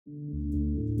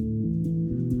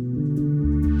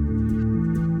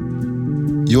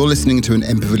You're listening to an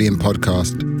MPavilion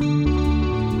podcast.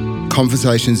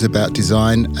 Conversations about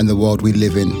design and the world we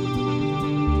live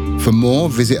in. For more,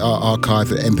 visit our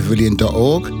archive at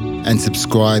mpavilion.org and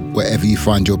subscribe wherever you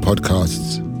find your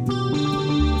podcasts.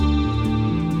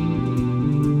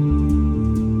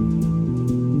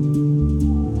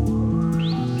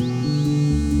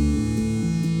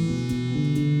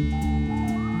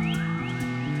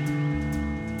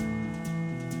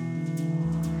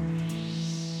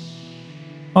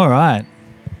 All right.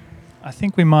 I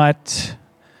think we might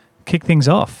kick things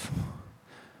off.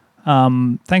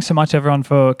 Thanks so much, everyone,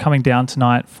 for coming down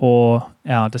tonight for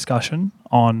our discussion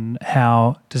on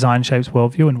how design shapes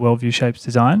worldview and worldview shapes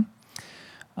design.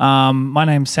 My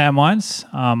name's Sam Wines.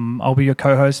 I'll be your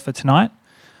co-host for tonight.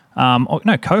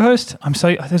 Co-host.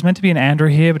 There's meant to be an Andrew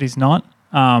here, but he's not.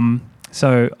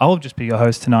 So I'll just be your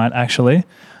host tonight, actually.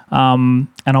 And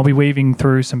I'll be weaving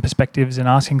through some perspectives and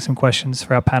asking some questions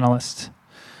for our panelists.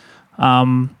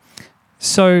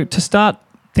 So to start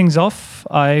things off,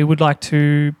 I would like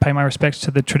to pay my respects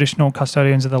to the traditional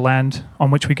custodians of the land on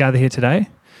which we gather here today.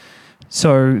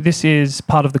 So this is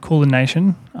part of the Kulin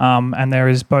Nation, and there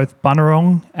is both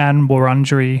Bunurong and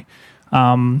Wurundjeri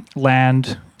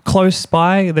land close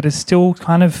by that is still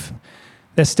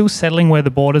they're still settling where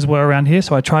the borders were around here.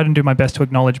 So I tried and do my best to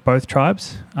acknowledge both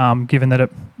tribes, given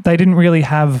that they didn't really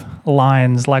have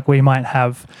lines like we might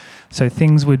have. So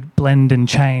things would blend and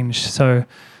change. So,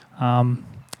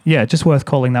 just worth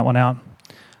calling that one out.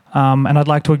 And I'd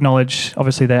like to acknowledge,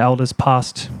 obviously, their elders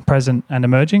past, present, and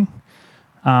emerging.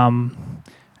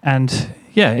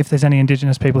 If there's any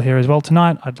Indigenous people here as well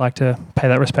tonight, I'd like to pay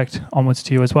that respect onwards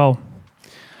to you as well.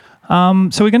 So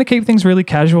we're going to keep things really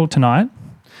casual tonight.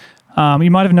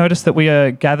 You might have noticed that we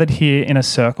are gathered here in a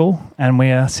circle, and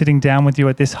we are sitting down with you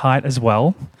at this height as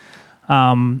well.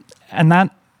 And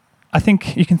that, I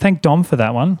think you can thank Dom for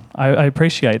that one. I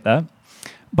appreciate that.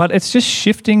 But it's just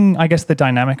shifting, I guess, the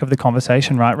dynamic of the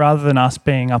conversation, right? Rather than us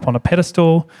being up on a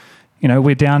pedestal,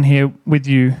 we're down here with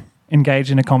you, engaged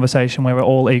in a conversation where we're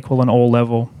all equal and all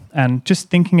level. And just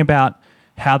thinking about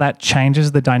how that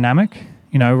changes the dynamic,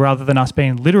 rather than us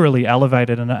being literally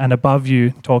elevated and above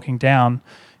you talking down,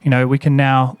 we can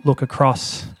now look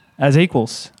across as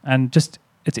equals. And just,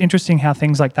 it's interesting how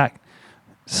things like that,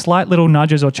 slight little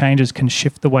nudges or changes can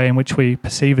shift the way in which we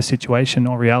perceive a situation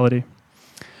or reality.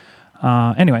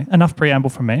 Anyway, enough preamble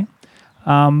from me.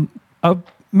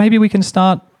 Maybe we can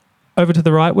start over to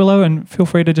the right, Willow, and feel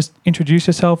free to just introduce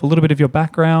yourself, a little bit of your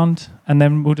background, and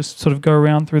then we'll just sort of go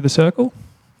around through the circle.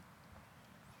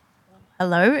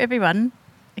 Hello, everyone.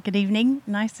 Good evening.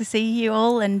 Nice to see you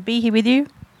all and be here with you.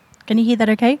 Can you hear that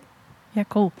okay? Yeah,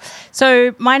 cool.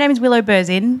 So my name is Willow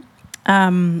Burzin.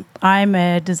 I'm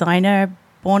a designer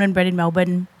born and bred in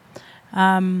Melbourne,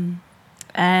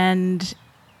 and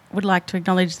would like to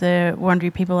acknowledge the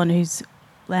Wurundjeri people on whose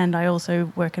land I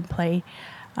also work and play.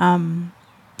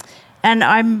 And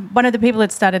I'm one of the people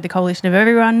that started the Coalition of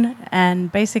Everyone,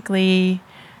 and basically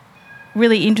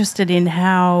really interested in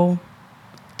how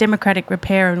democratic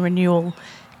repair and renewal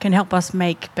can help us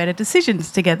make better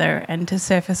decisions together and to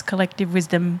surface collective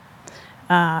wisdom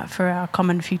for our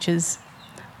common futures.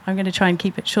 I'm going to try and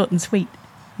keep it short and sweet.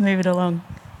 Move it along.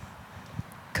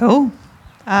 Cool.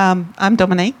 I'm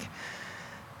Dominique.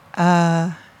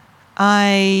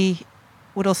 I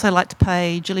would also like to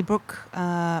pay Julie Brooke.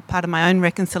 Part of my own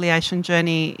reconciliation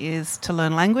journey is to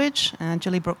learn language.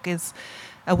 Julie Brooke is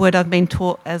a word I've been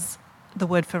taught as the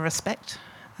word for respect,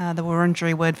 the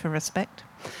Wurundjeri word for respect.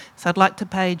 So I'd like to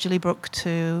pay Julie Brooke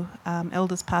to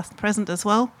elders past and present as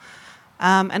well.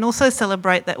 And also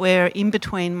celebrate that we're in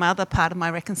between. My other part of my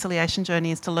reconciliation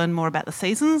journey is to learn more about the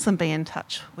seasons and be in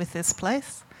touch with this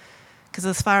place. Because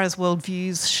as far as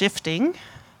worldviews shifting,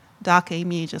 Dark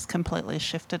Emu just completely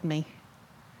shifted me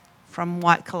from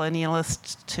white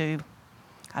colonialist to,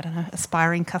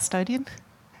 aspiring custodian. So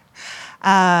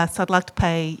I'd like to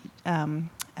pay,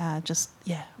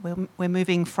 we're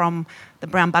moving from the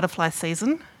brown butterfly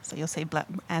season, so you'll see black,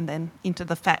 and then into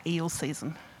the fat eel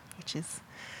season, which is...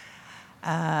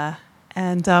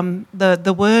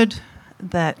 the word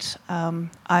that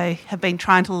I have been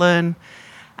trying to learn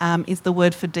is the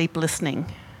word for deep listening.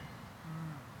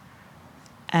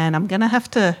 And I'm going to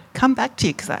have to come back to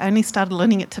you because I only started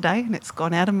learning it today and it's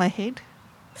gone out of my head.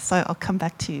 So I'll come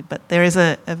back to you. But there is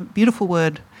a beautiful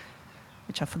word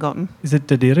which I've forgotten. Is it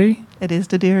Dadiri? It is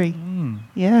Dadiri.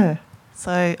 Yeah.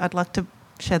 So I'd like to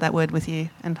share that word with you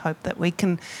and hope that we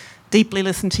can deeply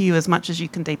listen to you as much as you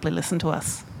can deeply listen to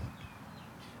us.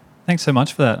 Thanks so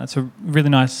much for that. That's a really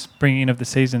nice bringing in of the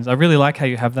seasons. I really like how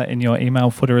you have that in your email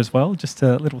footer as well. Just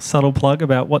a little subtle plug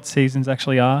about what seasons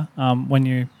actually are when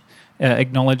you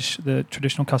acknowledge the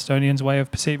traditional custodian's way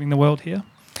of perceiving the world here.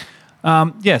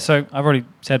 So I've already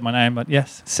said my name, but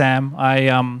yes, Sam. I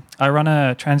run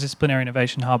a transdisciplinary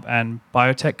innovation hub and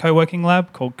biotech co-working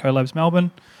lab called CoLabs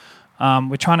Melbourne.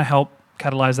 We're trying to help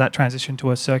catalyse that transition to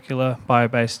a circular,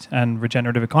 bio-based and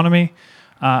regenerative economy.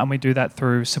 And we do that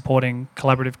through supporting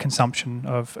collaborative consumption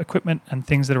of equipment and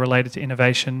things that are related to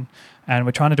innovation. And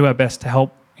we're trying to do our best to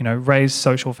help, raise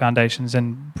social foundations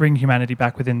and bring humanity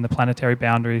back within the planetary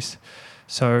boundaries.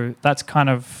 So that's kind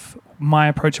of my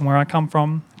approach and where I come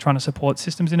from, trying to support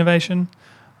systems innovation.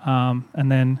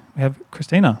 And then we have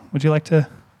Christina. Would you like to?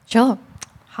 Sure.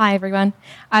 Hi, everyone.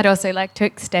 I'd also like to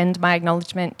extend my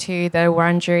acknowledgement to the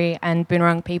Wurundjeri and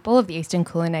Boonwurrung people of the Eastern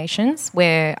Kulin Nations,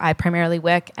 where I primarily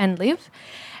work and live,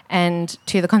 and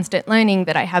to the constant learning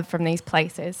that I have from these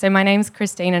places. So my name's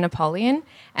Christina Napoleon,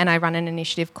 and I run an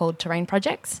initiative called Terrain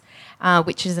Projects,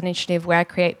 which is an initiative where I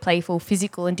create playful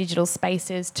physical and digital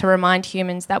spaces to remind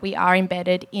humans that we are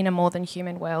embedded in a more than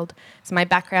human world. So my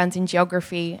background's in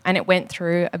geography, and it went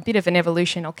through a bit of an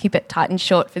evolution. I'll keep it tight and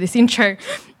short for this intro.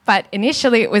 But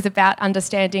initially it was about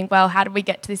understanding, well, how did we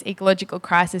get to this ecological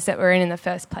crisis that we're in the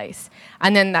first place?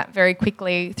 And then that very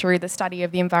quickly, through the study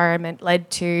of the environment,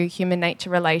 led to human-nature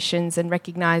relations and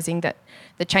recognising that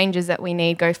the changes that we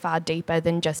need go far deeper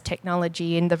than just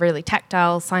technology and the really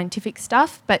tactile scientific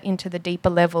stuff, but into the deeper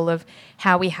level of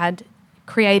how we had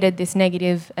created this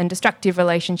negative and destructive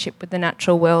relationship with the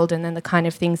natural world, and then the kind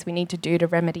of things we need to do to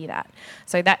remedy that.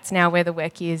 So that's now where the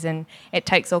work is, and it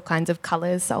takes all kinds of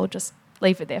colours. So I'll just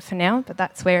leave it there for now, but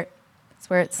that's where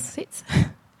it sits.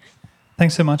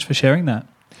 Thanks so much for sharing that.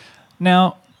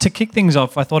 Now, to kick things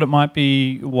off, I thought it might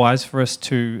be wise for us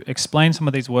to explain some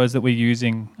of these words that we're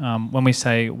using when we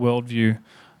say worldview,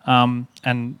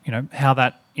 and how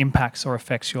that impacts or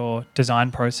affects your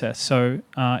design process. So,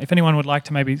 if anyone would like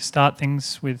to maybe start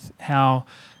things with how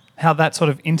that sort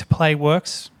of interplay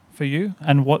works for you,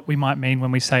 and what we might mean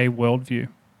when we say worldview.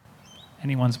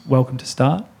 Anyone's welcome to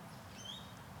start.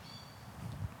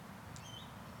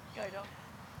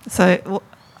 So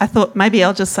I thought maybe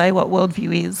I'll just say what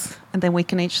worldview is, and then we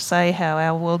can each say how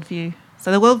our worldview...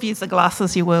 So the worldview is the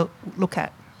glasses you will look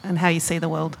at and how you see the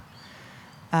world.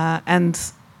 And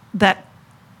that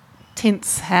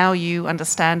tints how you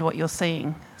understand what you're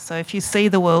seeing. So if you see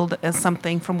the world as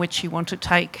something from which you want to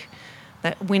take,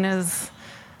 that winners,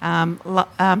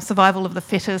 survival of the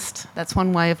fittest, that's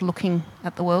one way of looking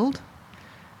at the world.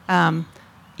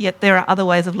 Yet there are other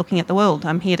ways of looking at the world.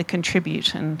 I'm here to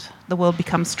contribute, and the world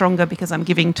becomes stronger because I'm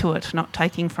giving to it, not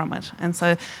taking from it. And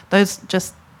so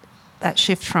that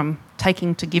shift from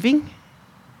taking to giving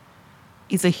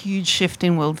is a huge shift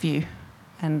in worldview,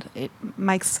 and it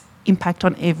makes impact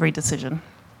on every decision.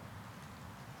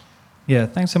 Yeah,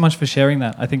 thanks so much for sharing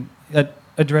that. I think that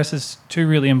addresses two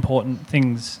really important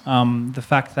things. The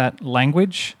fact that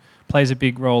language plays a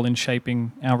big role in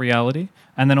shaping our reality,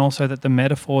 and then also that the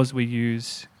metaphors we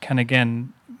use can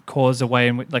again cause a way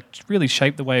in which, really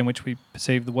shape the way in which we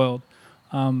perceive the world.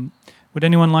 Would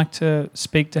anyone like to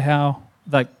speak to how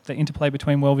the interplay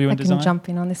between worldview and design? I can jump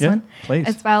in on this one please.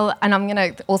 As well, and I'm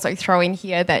going to also throw in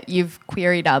here that you've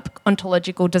queried up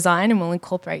ontological design, and we'll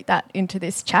incorporate that into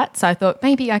this chat. So I thought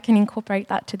maybe I can incorporate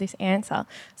that to this answer.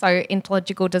 So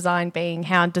ontological design being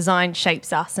how design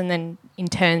shapes us, and then in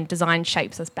turn design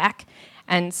shapes us back.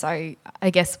 And so I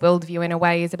guess worldview in a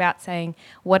way is about saying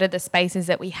what are the spaces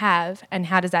that we have, and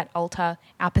how does that alter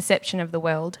our perception of the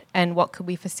world, and what could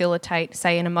we facilitate,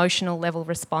 say, an emotional level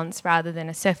response rather than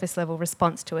a surface level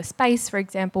response to a space, for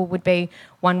example, would be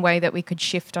one way that we could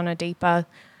shift on a deeper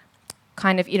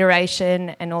kind of iteration,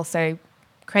 and also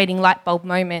creating light bulb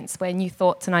moments where new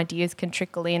thoughts and ideas can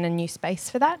trickle in, a new space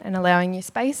for that, and allowing new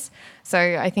space. So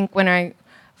I think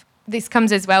this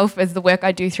comes as well as the work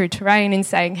I do through Terrain in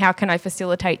saying how can I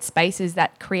facilitate spaces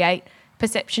that create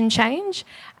perception change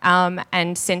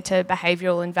and centre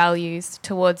behavioural and values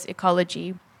towards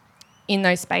ecology in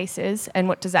those spaces, and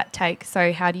what does that take?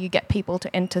 So how do you get people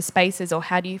to enter spaces, or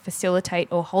how do you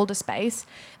facilitate or hold a space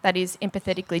that is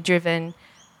empathetically driven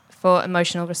for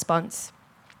emotional response?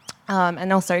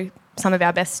 And also some of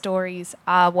our best stories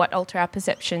are what alter our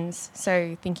perceptions.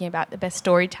 So thinking about the best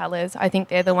storytellers, I think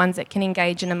they're the ones that can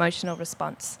engage in emotional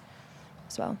response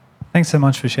as well. Thanks so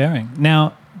much for sharing.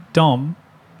 Now, Dom,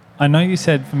 I know you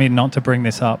said for me not to bring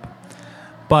this up,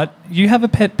 but you have a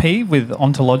pet peeve with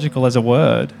ontological as a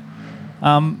word.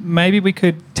 Maybe we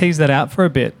could tease that out for a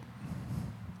bit.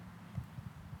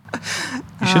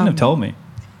 You shouldn't have told me.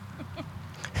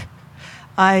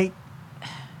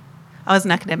 I was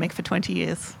an academic for 20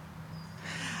 years.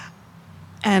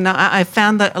 And I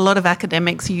found that a lot of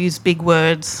academics use big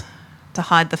words to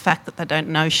hide the fact that they don't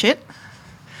know shit.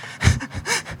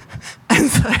 And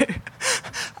so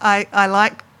I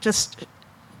like just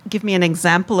give me an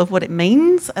example of what it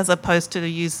means as opposed to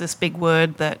use this big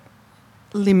word that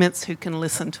limits who can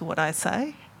listen to what I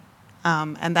say.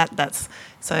 And that's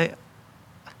so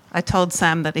I told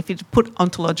Sam that if you'd put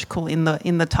ontological in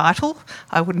the title,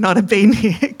 I would not have been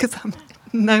here because I'm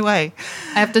no way.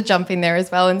 I have to jump in there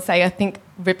as well and say I think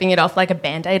ripping it off like a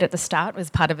Band-Aid at the start was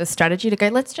part of a strategy to go,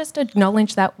 let's just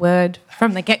acknowledge that word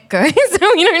from the get-go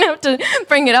so we don't have to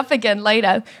bring it up again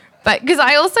later. But because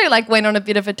I also went on a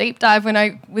bit of a deep dive when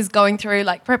I was going through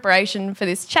preparation for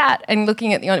this chat and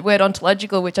looking at the word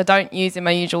ontological, which I don't use in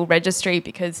my usual registry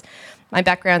because my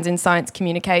background's in science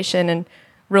communication, and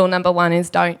rule number 1 is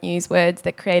don't use words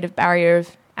that create a barrier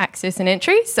of access and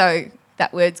entry. So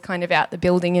that word's kind of out the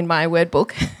building in my word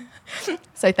book.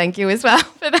 So thank you as well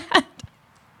for that.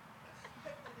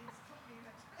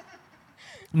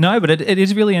 No, but it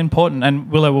is really important, and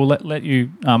Willow will let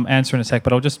you answer in a sec,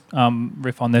 but I'll just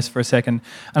riff on this for a second.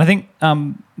 And I think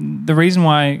the reason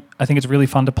why I think it's really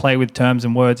fun to play with terms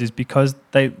and words is because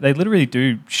they literally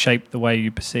do shape the way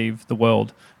you perceive the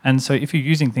world. And so if you're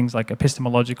using things like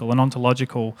epistemological and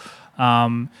ontological,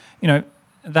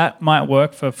 that might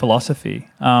work for philosophy.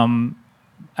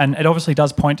 And it obviously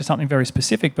does point to something very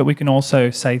specific, but we can also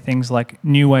say things like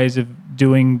new ways of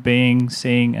doing, being,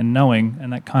 seeing, and knowing,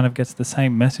 and that kind of gets the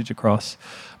same message across.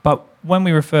 But when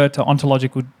we refer to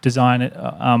ontological design,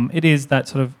 it is that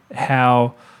sort of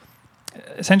how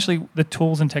essentially the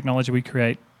tools and technology we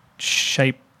create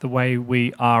shape the way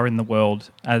we are in the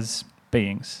world as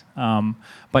beings.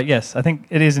 But yes, I think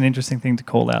it is an interesting thing to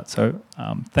call out. So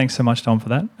thanks so much, Tom, for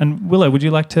that. And Willow, would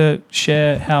you like to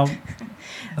share how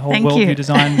the whole worldview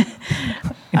design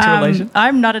interrelation?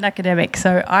 I'm not an academic,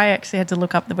 so I actually had to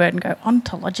look up the word and go,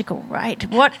 ontological, right?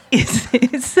 What is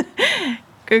this?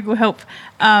 Google help.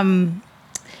 I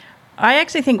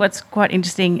actually think what's quite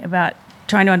interesting about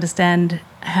trying to understand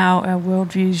how our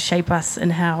worldviews shape us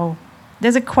and how...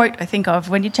 There's a quote I think of,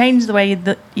 when you change the way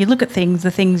that you look at things,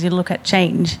 the things you look at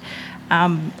change.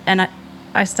 And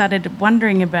I started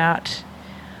wondering about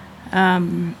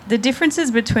the differences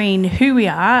between who we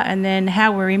are and then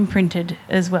how we're imprinted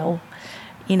as well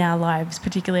in our lives,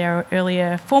 particularly our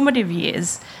earlier formative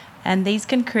years. And these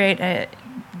can create a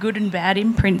good and bad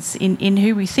imprints in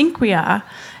who we think we are.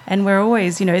 And we're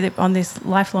always, on this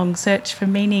lifelong search for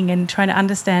meaning and trying to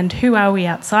understand who are we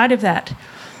outside of that.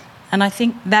 And I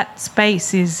think that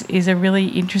space is a really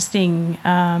interesting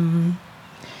kind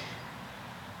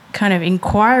of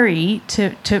inquiry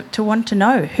to want to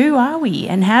know, who are we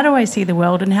and how do I see the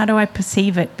world and how do I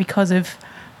perceive it because of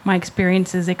my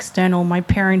experiences external, my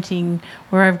parenting,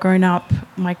 where I've grown up,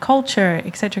 my culture,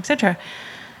 etc., etc.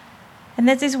 And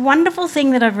there's this wonderful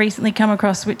thing that I've recently come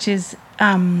across, which is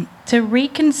to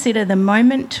reconsider the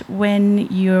moment when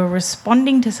you're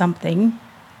responding to something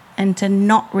and to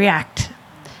not react.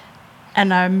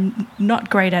 And I'm not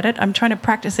great at it. I'm trying to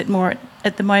practice it more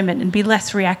at the moment and be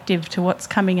less reactive to what's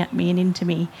coming at me and into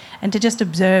me and to just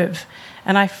observe.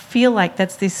 And I feel like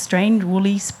that's this strange,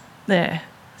 woolly,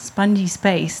 spongy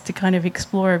space to kind of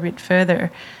explore a bit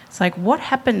further. It's like, what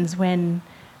happens when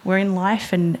we're in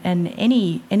life and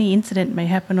any incident may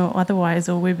happen or otherwise,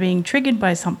 or we're being triggered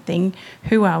by something?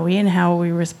 Who are we and how are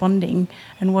we responding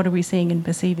and what are we seeing and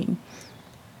perceiving?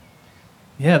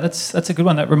 Yeah, that's a good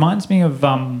one. That reminds me of...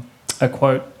 a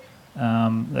quote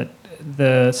that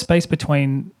the space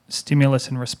between stimulus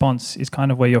and response is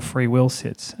kind of where your free will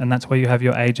sits, and that's where you have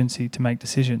your agency to make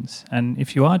decisions. And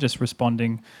if you are just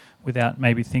responding without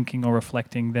maybe thinking or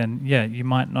reflecting, then yeah, you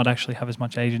might not actually have as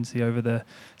much agency over the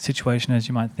situation as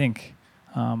you might think.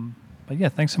 But yeah,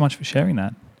 thanks so much for sharing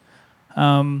that.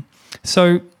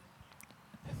 So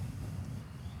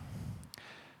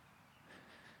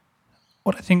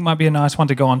what I think might be a nice one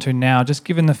to go on to now, just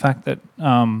given the fact that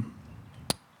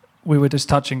we were just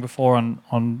touching before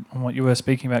on what you were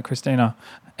speaking about, Christina.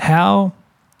 How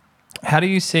do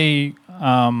you see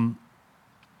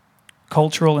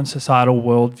cultural and societal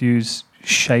worldviews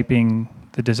shaping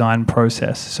the design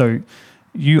process? So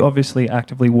you obviously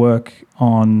actively work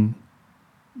on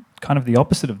kind of the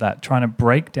opposite of that, trying to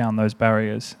break down those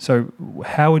barriers. So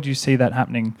how would you see that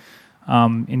happening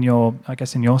in your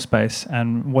space,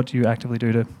 and what do you actively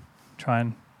do to try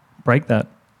and break that?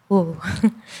 Ooh.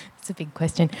 It's a big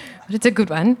question, but it's a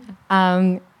good one.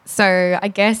 So I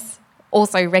guess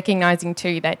also recognising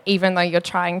too that even though you're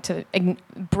trying to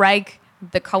break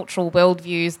the cultural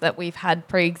worldviews that we've had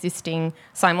pre-existing,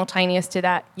 simultaneous to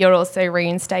that, you're also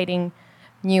reinstating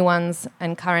new ones,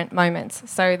 and current moments.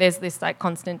 So there's this like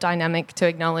constant dynamic to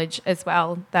acknowledge as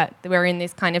well, that we're in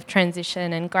this kind of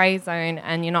transition and grey zone,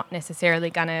 and you're not necessarily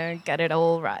going to get it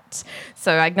all right.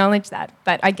 So I acknowledge that.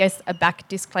 But I guess a back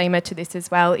disclaimer to this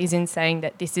as well is in saying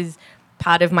that this is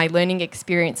part of my learning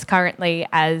experience currently,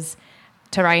 as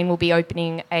Terrain will be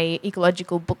opening a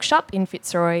ecological bookshop in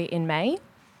Fitzroy in May,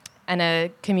 and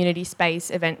a community space,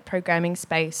 event programming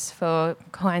space for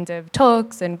kinds of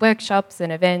talks and workshops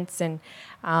and events, and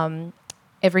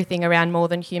everything around more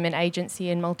than human agency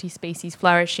and multi-species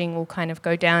flourishing will kind of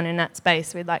go down in that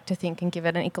space. We'd like to think and give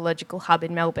it an ecological hub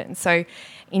in Melbourne. So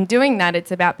in doing that,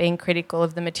 it's about being critical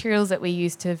of the materials that we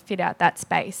use to fit out that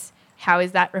space. How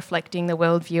is that reflecting the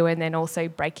worldview, and then also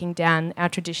breaking down our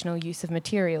traditional use of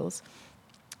materials?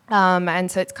 And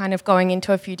so it's kind of going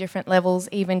into a few different levels,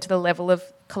 even to the level of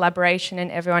collaboration and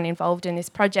everyone involved in this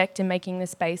project and making the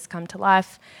space come to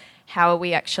life. How are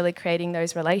we actually creating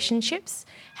those relationships?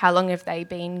 How long have they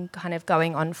been kind of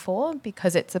going on for?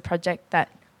 Because it's a project that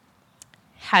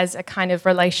has a kind of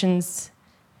relations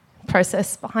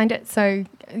process behind it. So,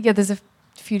 yeah, there's a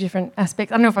few different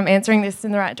aspects. I don't know if I'm answering this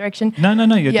in the right direction. No,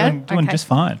 you're doing just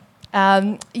fine.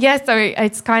 So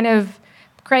it's kind of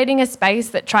creating a space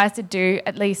that tries to do,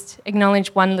 at least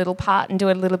acknowledge one little part and do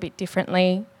it a little bit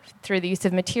differently through the use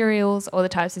of materials or the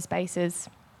types of spaces.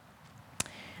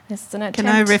 This is an attempt. Can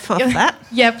I riff off that?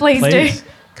 Yeah, please do.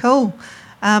 Cool.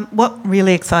 What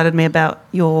really excited me about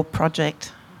your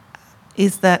project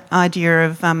is that idea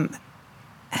of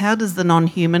how does the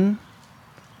non-human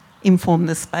inform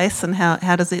this space, and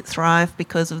how does it thrive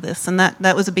because of this? And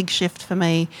that was a big shift for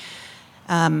me.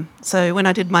 So when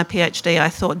I did my PhD, I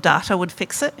thought data would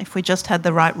fix it. If we just had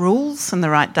the right rules and the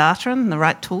right data and the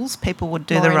right tools, people would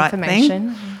do the right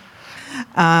thing.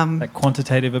 That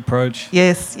quantitative approach.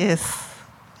 Yes.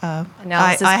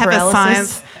 Analysis I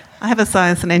paralysis. have a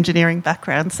science and engineering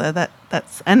background, so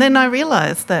that's. And then I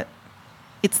realised that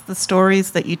it's the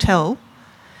stories that you tell,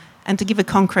 and to give a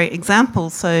concrete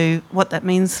example, so what that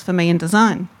means for me in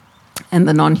design and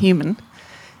the non-human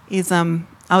is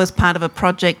I was part of a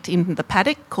project in the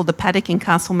paddock called the Paddock in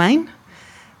Castlemaine,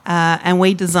 and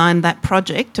we designed that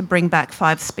project to bring back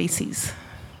 5 species.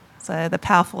 So the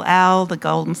powerful owl, the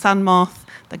golden sun moth,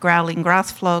 the growling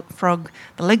grass frog,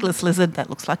 the legless lizard that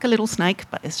looks like a little snake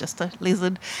but it's just a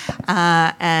lizard,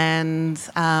 and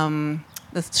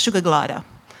the sugar glider.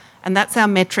 And that's our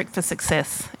metric for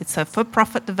success. It's a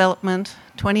for-profit development,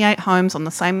 28 homes on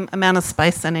the same amount of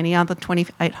space than any other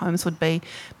 28 homes would be,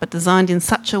 but designed in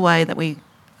such a way that we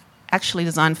actually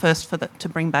designed first to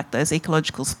bring back those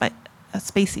ecological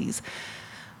species,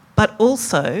 but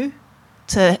also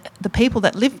to the people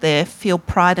that live there feel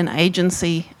pride and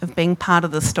agency of being part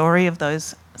of the story of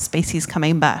those species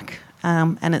coming back.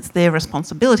 And it's their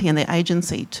responsibility and their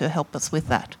agency to help us with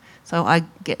that. So I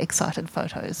get excited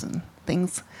photos and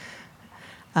things.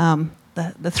 The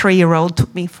 3-year-old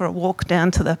took me for a walk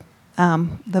down to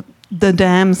the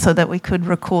dam so that we could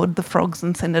record the frogs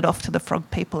and send it off to the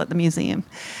frog people at the museum.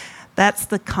 That's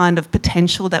the kind of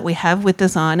potential that we have with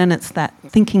design, and it's that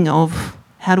thinking of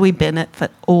how do we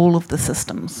benefit all of the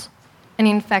systems. And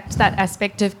in fact, that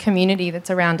aspect of community that's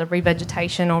around a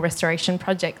revegetation or restoration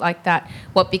project like that,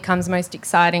 what becomes most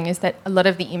exciting is that a lot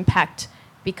of the impact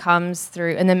becomes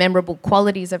through, and the memorable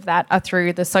qualities of that are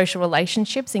through the social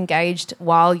relationships engaged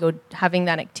while you're having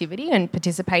that activity and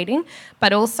participating,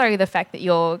 but also the fact that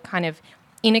you're kind of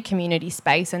in a community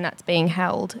space and that's being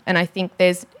held. And I think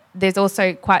there's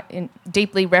also quite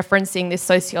deeply referencing this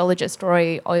sociologist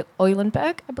Roy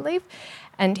Eulenberg, I believe,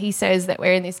 and he says that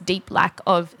we're in this deep lack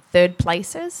of third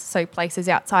places, so places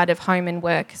outside of home and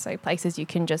work, so places you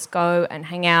can just go and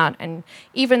hang out. And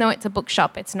even though it's a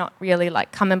bookshop, it's not really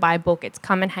like come and buy a book, it's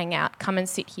come and hang out, come and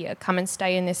sit here, come and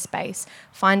stay in this space,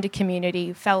 find a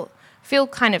community, feel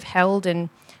kind of held and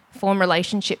form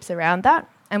relationships around that.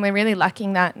 And we're really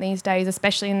lacking that these days,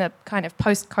 especially in the kind of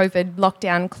post-COVID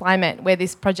lockdown climate where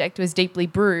this project was deeply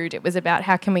brewed. It was about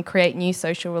how can we create new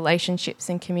social relationships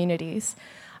and communities.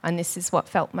 And this is what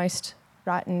felt most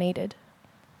right and needed.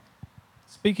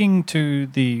 Speaking to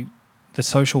the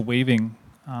social weaving,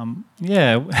 I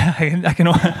can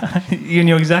you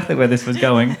knew exactly where this was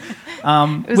going.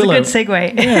 It was Willow, a good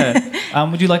segue. Yeah.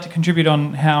 Would you like to contribute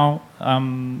on how,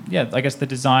 I guess the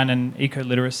design and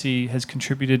eco-literacy has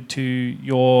contributed to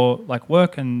your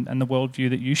work and the worldview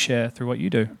that you share through what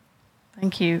you do?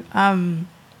 Thank you.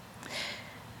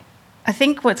 I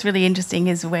think what's really interesting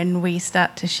is when we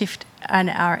start to shift and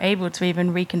are able to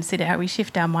even reconsider how we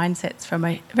shift our mindsets from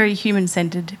a very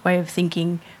human-centred way of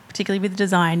thinking, particularly with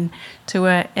design, to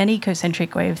an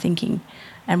eco-centric way of thinking.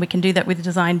 And we can do that with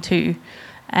design too.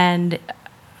 And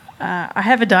I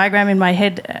have a diagram in my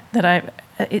head that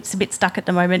it's a bit stuck at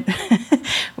the moment,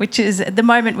 which is at the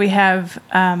moment we have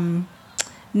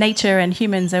nature and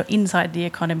humans are inside the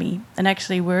economy, and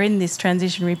actually we're in this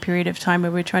transitionary period of time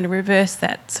where we're trying to reverse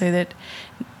that so that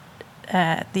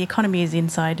the economy is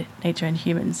inside nature and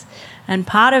humans. And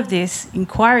part of this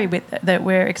inquiry that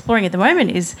we're exploring at the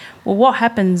moment is, well, what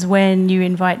happens when you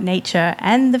invite nature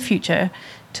and the future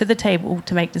to the table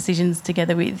to make decisions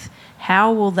together with?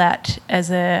 How will that, as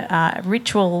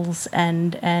rituals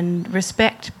and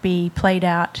respect, be played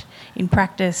out in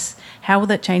practice? How will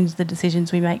that change the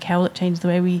decisions we make? How will it change the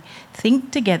way we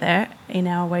think together in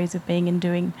our ways of being and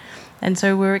doing? And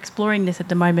so we're exploring this at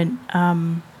the moment.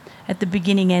 At the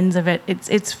beginning ends of it,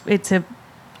 it's a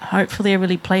hopefully a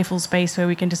really playful space where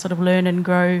we can just sort of learn and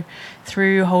grow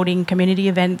through holding community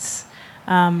events,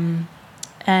 and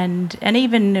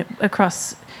even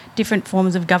across different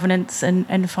forms of governance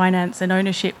and finance and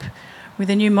ownership, with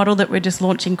a new model that we're just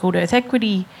launching called Earth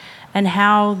Equity, and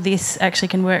how this actually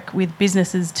can work with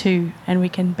businesses too, and we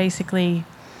can basically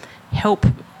help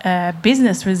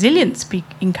business resilience be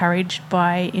encouraged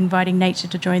by inviting nature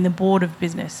to join the board of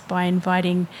business, by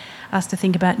inviting us to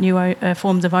think about new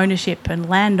forms of ownership and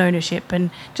land ownership, and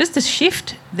just a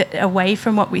shift away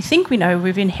from what we think we know.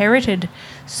 We've inherited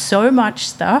so much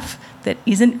stuff that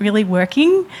isn't really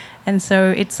working, and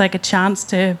so it's like a chance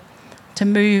to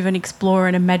move and explore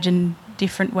and imagine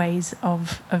different ways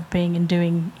of being and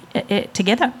doing it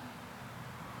together.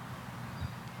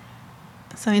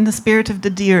 So in the spirit of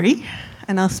the Diri,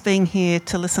 and us being here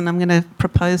to listen, I'm going to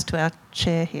propose to our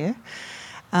chair here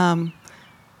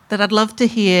that I'd love to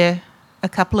hear a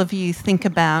couple of you think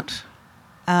about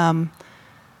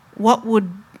what would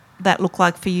that look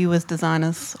like for you as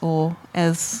designers, or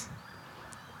as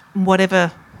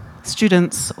whatever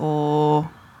students or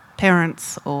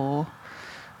parents or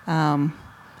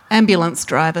ambulance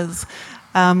drivers.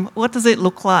 What does it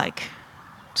look like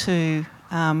to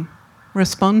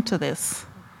respond to this?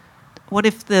 What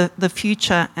if the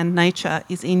future and nature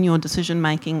is in your decision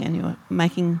making, and you're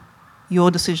making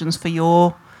your decisions for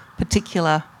your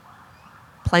particular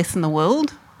place in the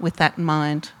world with that in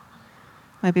mind?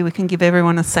 Maybe we can give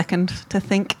everyone a second to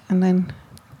think, and then...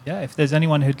 Yeah, if there's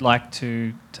anyone who'd like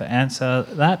to answer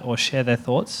that or share their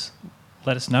thoughts,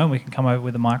 let us know and we can come over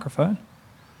with a microphone.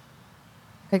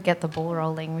 Could get the ball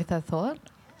rolling with a thought.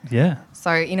 Yeah.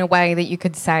 So in a way that you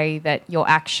could say that your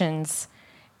actions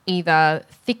either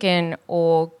thicken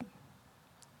or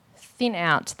thin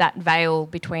out that veil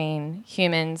between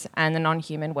humans and the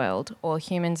non-human world, or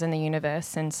humans and the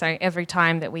universe. And so every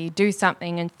time that we do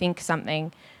something and think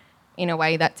something in a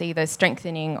way that's either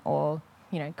strengthening or,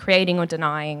 creating or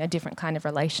denying a different kind of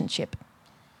relationship.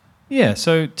 Yeah,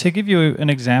 so to give you an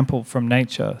example from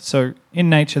nature, so in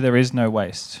nature there is no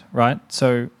waste, right?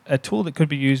 So a tool that could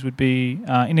be used would be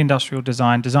in industrial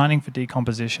design, designing for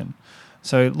decomposition.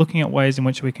 So looking at ways in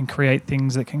which we can create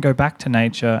things that can go back to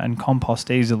nature and compost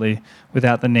easily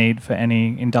without the need for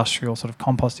any industrial sort of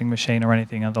composting machine or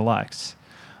anything of the likes.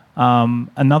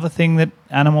 Another thing that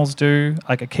animals do,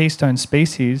 like a keystone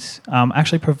species,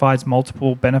 actually provides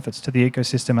multiple benefits to the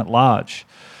ecosystem at large.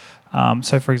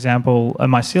 So, for example, a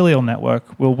mycelial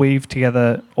network will weave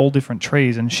together all different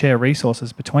trees and share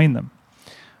resources between them.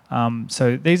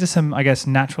 So these are some, I guess,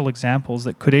 natural examples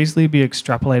that could easily be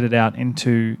extrapolated out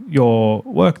into your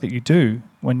work that you do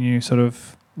when you sort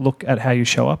of look at how you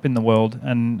show up in the world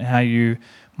and how you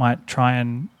might try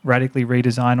and radically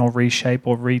redesign or reshape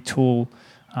or retool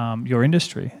your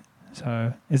industry.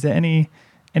 So is there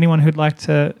anyone who'd like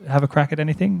to have a crack at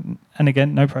anything? And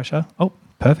again, no pressure. Oh,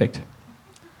 perfect.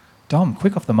 Dom,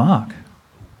 quick off the mark.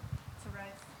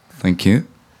 Thank you.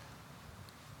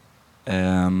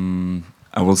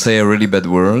 I will say a really bad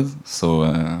word,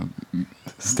 so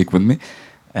stick with me.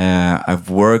 I've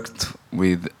worked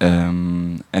with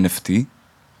NFT.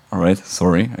 All right,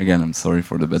 sorry. Again, I'm sorry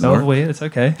for the bad word. No, weird. It's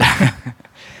okay.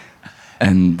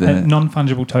 And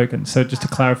non-fungible tokens. So just to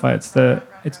clarify, it's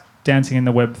dancing in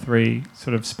the Web3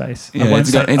 sort of space. Yeah, I won't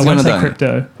say die.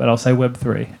 crypto, but I'll say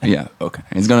Web3. Yeah, okay.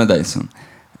 It's gonna die soon.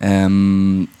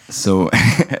 So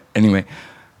anyway,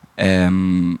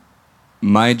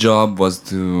 my job was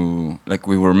to,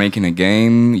 we were making a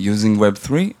game using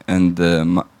Web3,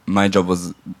 and my job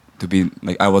was to be,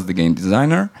 I was the game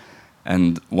designer,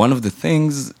 and one of the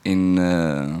things in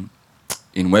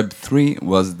Web3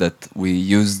 was that we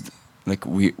used,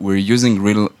 we're using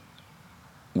real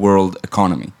world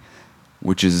economy,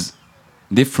 which is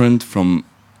different from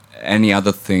any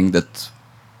other thing that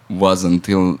was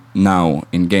until now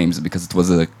in games, because it was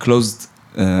a closed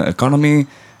economy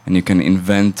and you can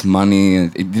invent money.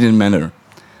 It didn't matter.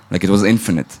 It was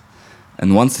infinite.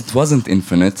 And once it wasn't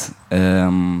infinite,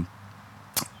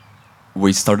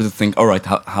 we started to think, all right,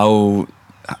 how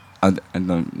I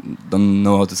don't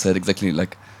know how to say it exactly,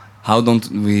 like, how don't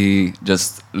we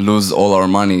just lose all our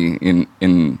money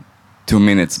in 2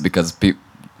 minutes? Because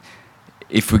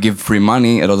if we give free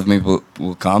money, a lot of people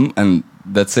will come, and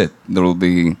that's it. There will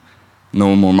be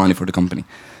no more money for the company.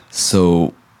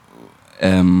 So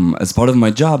as part of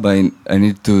my job, I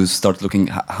need to start looking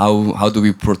how do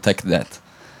we protect that?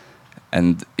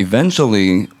 And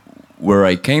eventually, where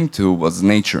I came to was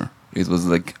nature. It was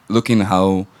like looking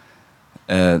how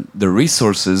the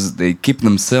resources, they keep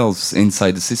themselves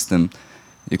inside the system.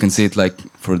 You can see it like,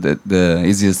 for the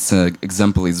easiest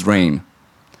example is rain.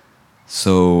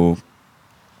 So,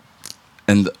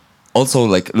 and also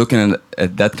like looking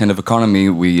at that kind of economy,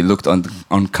 we looked on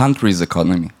countries'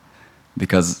 economy,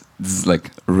 because this is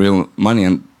like real money,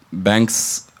 and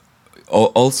banks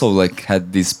also like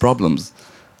had these problems.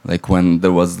 Like when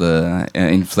there was the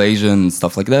inflation and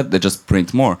stuff like that, they just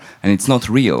print more, and it's not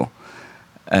real.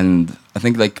 And I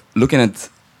think like looking at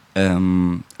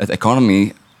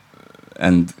economy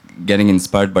and getting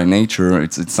inspired by nature,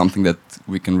 it's something that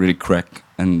we can really crack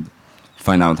and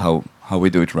find out how we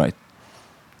do it right.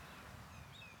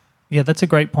 Yeah, that's a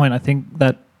great point. I think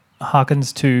that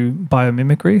harkens to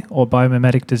biomimicry or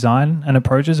biomimetic design and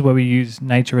approaches where we use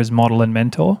nature as model and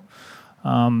mentor.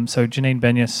 So Janine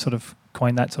Benyus sort of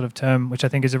coined that sort of term, which I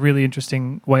think is a really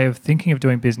interesting way of thinking of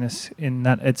doing business, in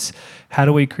that it's how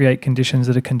do we create conditions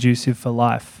that are conducive for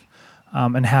life,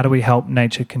 and how do we help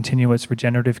nature continue its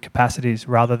regenerative capacities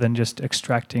rather than just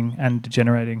extracting and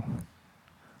degenerating.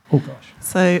 Oh gosh.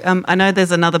 So I know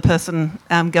there's another person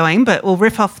going, but we'll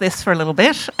riff off this for a little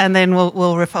bit, and then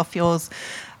we'll riff off yours.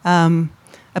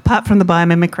 Apart from the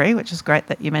biomimicry, which is great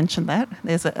that you mentioned that,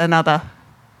 there's another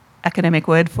academic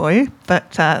word for you,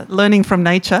 but learning from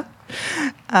nature.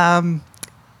 The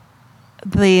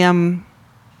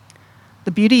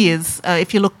beauty is,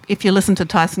 if you listen to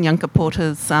Tyson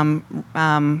Yunkaporta's Sand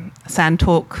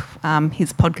Talk,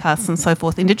 his podcasts and so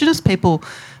forth, Indigenous people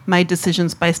made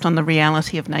decisions based on the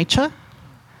reality of nature,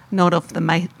 not of the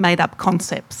made-up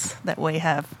concepts that we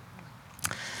have.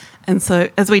 And so,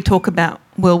 as we talk about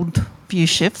worldview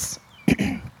shifts,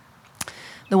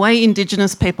 the way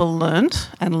Indigenous people learnt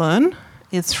and learn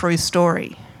is through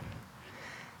story.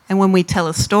 And when we tell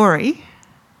a story,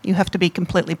 you have to be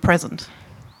completely present.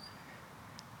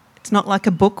 It's not like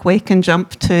a book where you can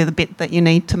jump to the bit that you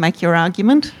need to make your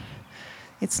argument.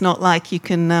 It's not like you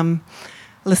can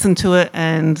listen to it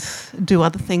and do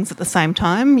other things at the same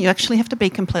time. You actually have to be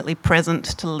completely present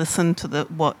to listen to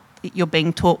what you're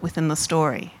being taught within the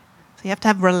story. So you have to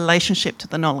have a relationship to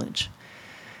the knowledge.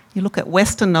 You look at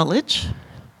Western knowledge,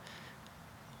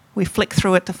 we flick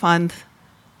through it to find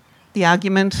the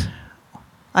argument.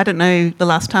 I don't know the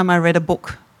last time I read a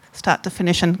book start to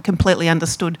finish and completely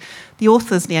understood. The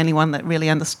author's the only one that really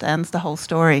understands the whole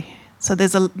story. So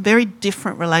there's a very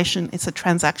different relation. It's a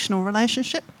transactional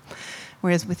relationship.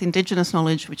 Whereas with Indigenous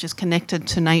knowledge, which is connected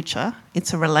to nature,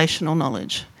 it's a relational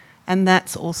knowledge. And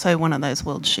that's also one of those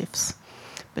world shifts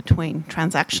between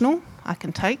transactional, I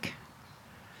can take,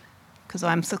 because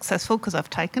I'm successful because I've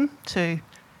taken, to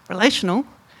relational,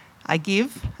 I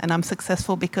give, and I'm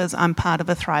successful because I'm part of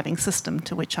a thriving system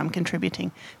to which I'm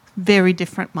contributing. Very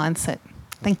different mindset.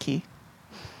 Thank you.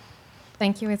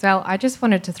 Thank you as well. I just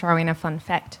wanted to throw in a fun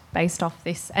fact based off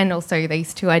this and also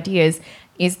these two ideas,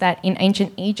 is that in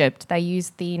ancient Egypt, they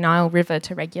used the Nile River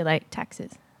to regulate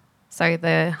taxes. So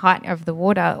the height of the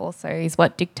water also is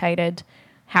what dictated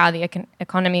how the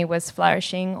economy was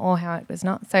flourishing or how it was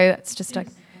not. So that's just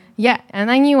yeah, and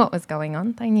they knew what was going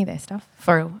on. They knew their stuff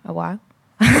for a while.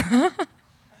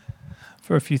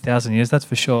 For a few thousand years, that's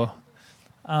for sure.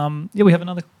 Yeah, we have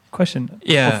another question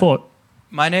or thought.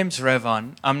 My name's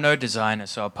Revon. I'm no designer,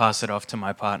 so I'll pass it off to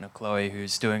my partner, Chloe,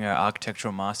 who's doing her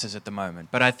architectural masters at the moment.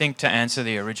 But I think to answer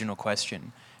the original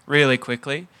question really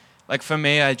quickly, like for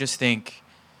me, I just think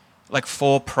like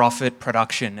for-profit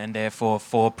production and therefore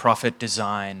for-profit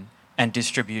design and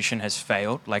distribution has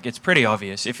failed. Like it's pretty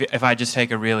obvious. If I just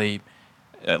take a really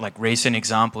like recent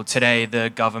example, today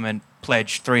the government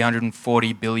pledged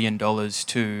 $340 billion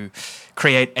to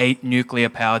create 8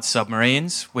 nuclear-powered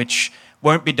submarines, which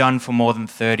won't be done for more than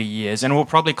 30 years and will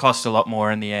probably cost a lot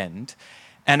more in the end.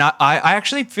 And I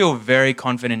actually feel very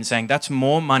confident in saying that's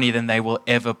more money than they will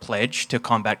ever pledge to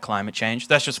combat climate change.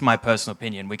 That's just my personal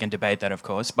opinion. We can debate that, of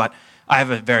course, but I have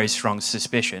a very strong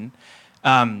suspicion,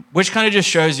 which kind of just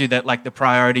shows you that like the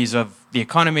priorities of the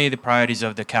economy, the priorities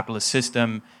of the capitalist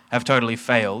system have totally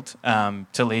failed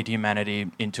to lead humanity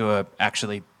into a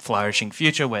actually flourishing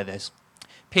future where there's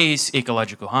peace,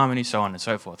 ecological harmony, so on and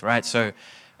so forth, right? So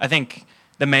I think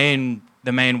the main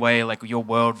way like your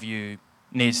worldview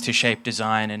needs to shape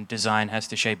design and design has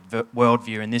to shape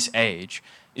worldview in this age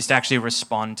is to actually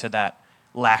respond to that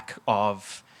lack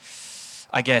of,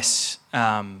 I guess,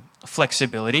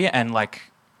 flexibility and like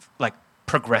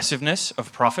progressiveness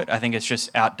of profit. I think it's just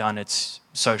outdone its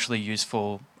socially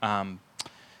useful,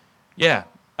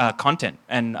 content.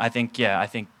 And I think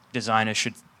designers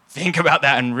should think about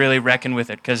that and really reckon with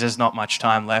it because there's not much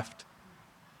time left.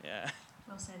 Yeah.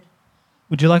 Well said.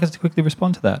 Would you like us to quickly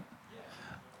respond to that?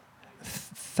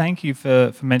 Thank you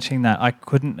for mentioning that. I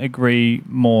couldn't agree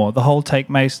more. The whole take,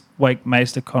 make,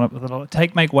 waste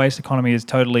economy is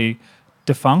totally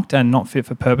defunct and not fit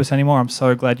for purpose anymore. I'm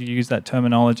so glad you used that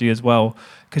terminology as well,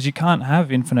 because you can't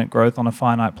have infinite growth on a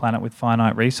finite planet with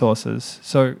finite resources.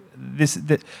 So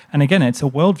and again, it's a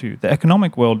worldview, the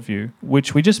economic worldview,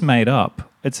 which we just made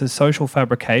up. It's a social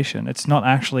fabrication. It's not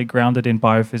actually grounded in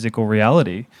biophysical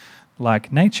reality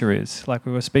like nature is, like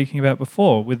we were speaking about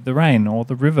before with the rain or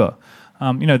the river.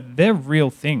 They're real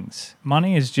things.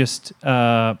 Money is just,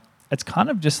 it's kind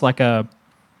of just like an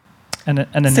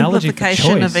analogy for choice.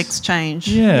 Simplification of exchange.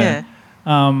 Yeah.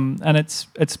 And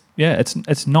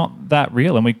it's not that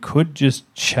real, and we could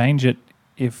just change it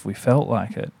if we felt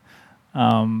like it.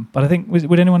 But I think,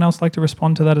 would anyone else like to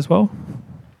respond to that as well?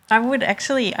 I would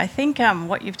actually. I think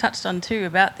what you've touched on too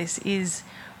about this is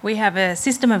we have a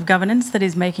system of governance that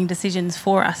is making decisions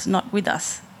for us, not with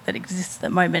us, that exists at the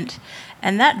moment.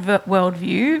 And that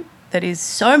worldview that is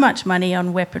so much money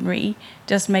on weaponry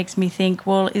just makes me think,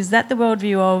 well, is that the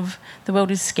worldview of the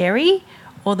world is scary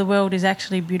or the world is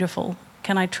actually beautiful?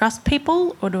 Can I trust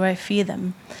people or do I fear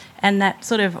them? And that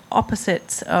sort of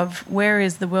opposites of where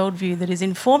is the worldview that is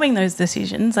informing those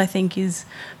decisions, I think is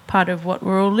part of what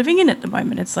we're all living in at the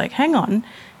moment. It's like, hang on,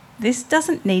 this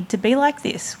doesn't need to be like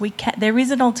this. There is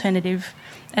an alternative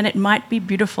and it might be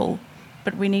beautiful,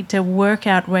 but we need to work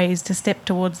out ways to step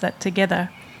towards that together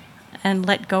and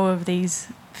let go of these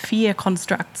fear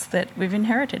constructs that we've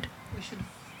inherited. We should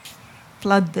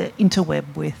flood the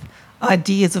interweb with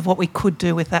ideas of what we could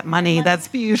do with that money. That's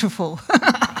beautiful.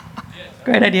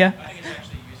 Great idea. I think it's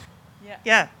actually useful.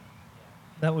 Yeah.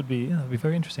 That would be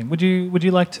very interesting. Would you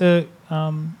like to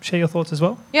share your thoughts as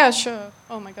well? Yeah, sure.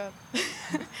 Oh my God.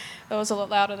 That was a lot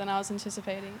louder than I was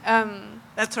anticipating.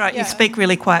 That's right. Yeah. You speak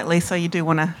really quietly, so you do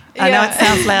want to... I know it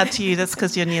sounds loud to you. That's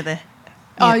because you're near there.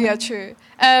 Oh, yeah, true.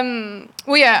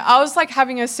 I was like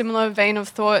having a similar vein of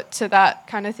thought to that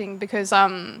kind of thing because,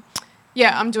 I'm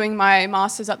doing my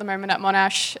master's at the moment at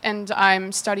Monash and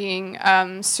I'm studying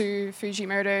Sue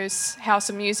Fujimoto's House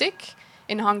of Music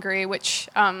in Hungary, which,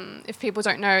 if people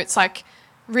don't know, it's like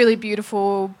really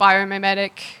beautiful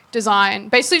biomimetic design.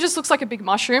 Basically just looks like a big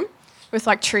mushroom with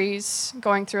like trees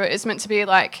going through it. It's meant to be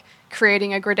like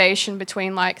creating a gradation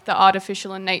between like the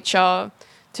artificial and nature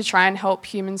to try and help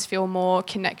humans feel more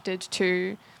connected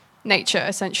to nature,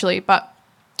 essentially. But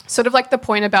sort of like the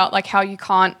point about like how you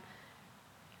can't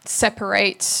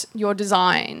separate your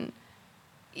design,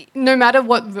 no matter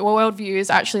what worldview is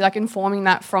actually like informing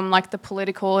that from like the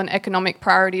political and economic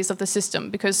priorities of the system,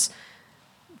 because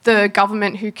the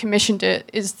government who commissioned it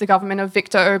is the government of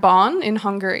Viktor Orban in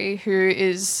Hungary, who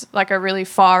is like a really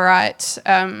far-right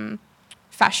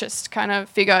fascist kind of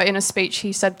figure. In a speech,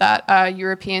 he said that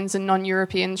Europeans and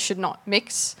non-Europeans should not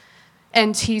mix.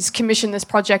 And he's commissioned this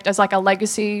project as like a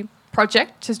legacy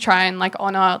project to try and like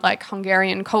honor like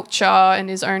Hungarian culture and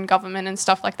his own government and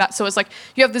stuff like that. So it's like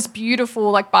you have this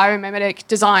beautiful like biomimetic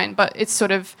design, but it's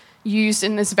sort of used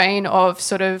in this vein of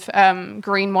sort of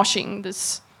greenwashing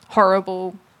this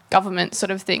horrible government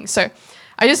sort of thing. So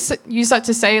I just use that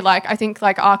to say like I think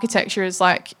like architecture is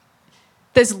like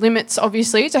there's limits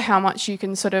obviously to how much you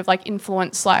can sort of like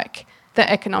influence like the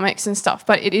economics and stuff,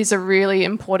 but it is a really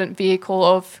important vehicle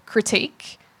of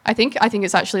critique. I think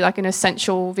it's actually like an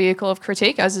essential vehicle of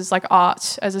critique, as is like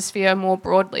art as a sphere more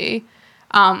broadly.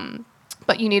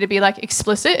 But you need to be like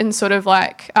explicit and sort of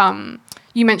like,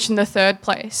 you mentioned the third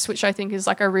place, which I think is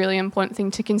like a really important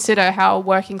thing to consider, how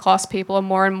working class people are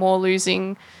more and more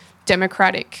losing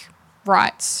democratic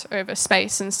rights over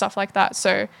space and stuff like that.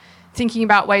 So thinking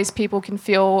about ways people can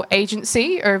feel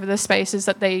agency over the spaces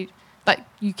that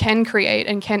you can create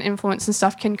and can influence and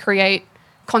stuff can create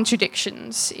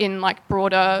contradictions in like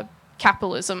broader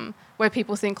capitalism, where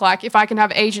people think like, if I can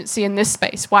have agency in this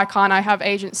space, why can't I have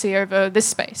agency over this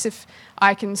space? If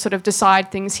I can sort of decide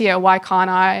things here, why can't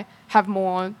I have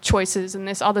more choices in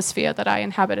this other sphere that I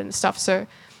inhabit and stuff? So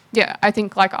yeah, I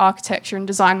think like architecture and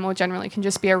design more generally can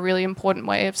just be a really important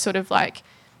way of sort of like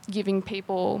giving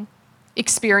people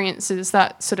experiences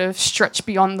that sort of stretch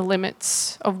beyond the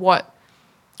limits of what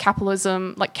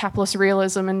capitalism, like capitalist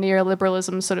realism and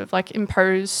neoliberalism sort of like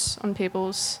impose on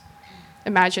people's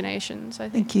imaginations, I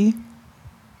think. Thank you.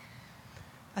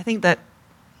 I think that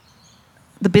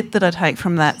the bit that I take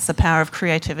from that's the power of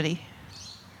creativity.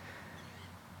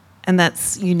 And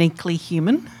that's uniquely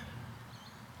human.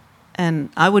 And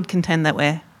I would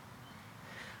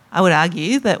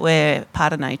argue that we're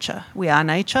part of nature. We are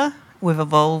nature. We've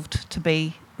evolved to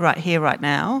be right here, right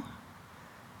now,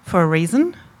 for a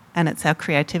reason. And it's our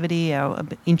creativity, our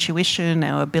intuition,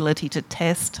 our ability to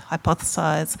test,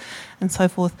 hypothesize, and so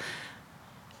forth.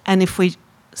 And if we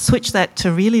switch that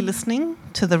to really listening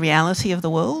to the reality of the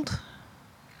world,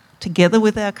 together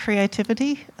with our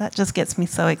creativity, that just gets me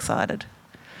so excited.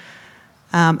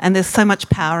 And there's so much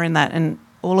power in that. And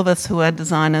all of us who are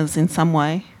designers in some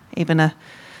way, even a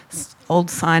old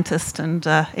scientist and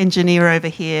engineer over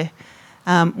here,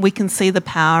 we can see the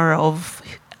power of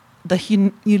the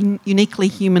uniquely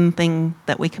human thing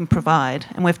that we can provide.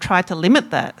 And we've tried to limit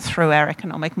that through our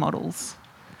economic models.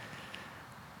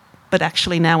 But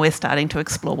actually now we're starting to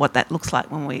explore what that looks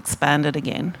like when we expand it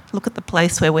again. Look at the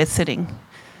place where we're sitting.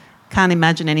 Can't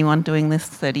imagine anyone doing this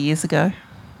 30 years ago.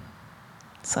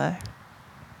 So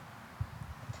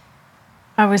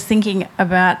I was thinking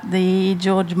about the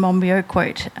George Monbiot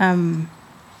quote.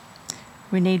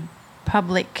 We need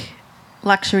public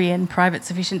luxury and private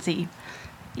sufficiency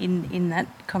in that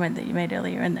comment that you made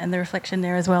earlier, and the reflection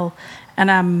there as well.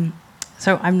 And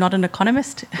so I'm not an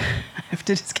economist. I have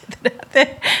to just get that out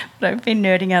there. But I've been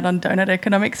nerding out on donut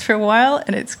economics for a while,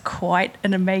 and it's quite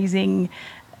an amazing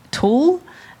tool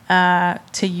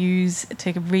to use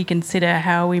to reconsider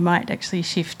how we might actually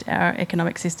shift our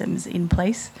economic systems in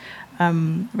place.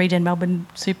 Regen Melbourne,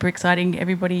 super exciting.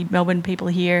 Everybody, Melbourne people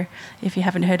here, if you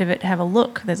haven't heard of it, have a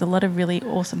look. There's a lot of really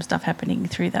awesome stuff happening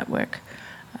through that work.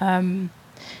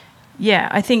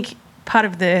 I think part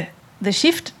of the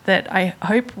shift that I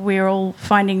hope we're all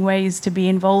finding ways to be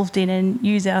involved in and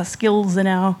use our skills and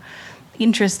our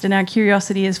interest and our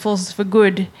curiosity as forces for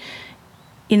good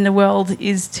in the world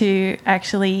is to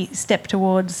actually step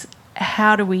towards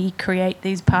how do we create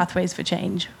these pathways for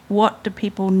change? What do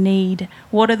people need?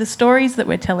 What are the stories that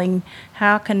we're telling?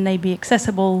 How can they be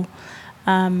accessible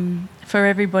for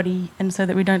everybody, and so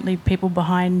that we don't leave people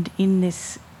behind in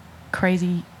this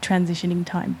crazy transitioning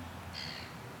time?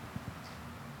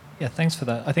 Yeah, thanks for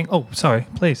that. I think, sorry,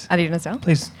 please.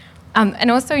 Please.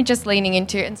 And also just leaning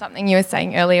into, and something you were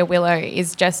saying earlier, Willow,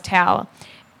 is just how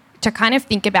to kind of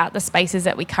think about the spaces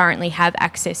that we currently have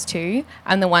access to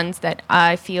and the ones that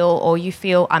I feel or you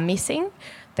feel are missing.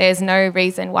 There's no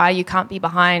reason why you can't be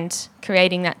behind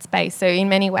creating that space. So in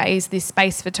many ways, this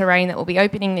space for terrain that will be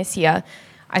opening this year,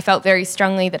 I felt very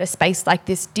strongly that a space like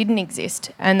this didn't exist,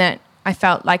 and that I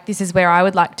felt like this is where I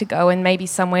would like to go, and maybe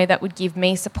somewhere that would give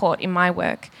me support in my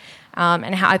work.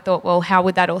 And how I thought, well, how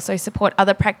would that also support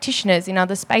other practitioners in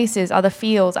other spaces, other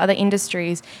fields, other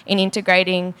industries in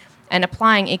integrating and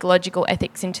applying ecological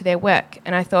ethics into their work?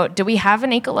 And I thought, do we have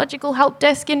an ecological help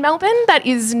desk in Melbourne that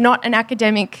is not an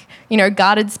academic,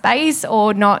 guarded space,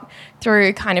 or not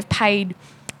through kind of paid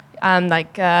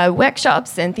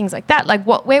workshops and things like that? Like,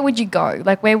 where would you go?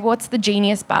 Like, what's the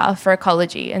genius bar for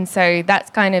ecology? And so that's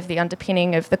kind of the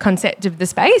underpinning of the concept of the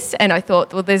space. And I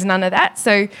thought, well, there's none of that.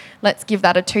 So let's give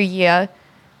that a 2-year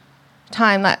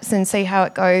time lapse and see how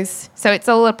it goes. So it's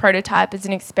all a prototype, it's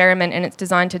an experiment, and it's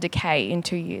designed to decay in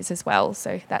 2 years as well.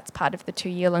 So that's part of the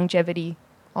 2-year longevity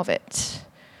of it.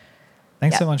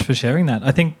 Thanks so much for sharing that.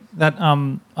 I think that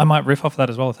I might riff off that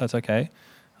as well, if that's okay.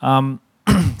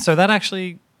 So that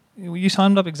actually, you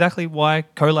summed up exactly why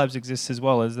collabs exists as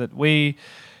well, is that we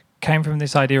came from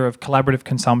this idea of collaborative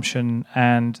consumption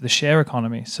and the share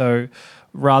economy. So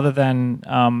rather than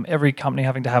every company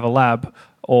having to have a lab,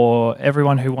 or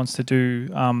everyone who wants to do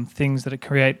things that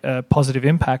create a positive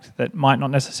impact that might not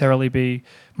necessarily be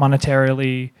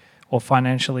monetarily or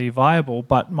financially viable,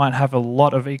 but might have a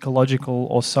lot of ecological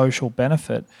or social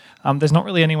benefit, there's not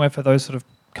really anywhere for those sort of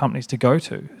companies to go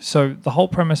to. So the whole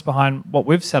premise behind what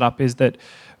we've set up is that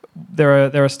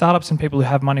there are startups and people who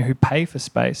have money who pay for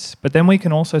space, but then we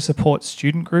can also support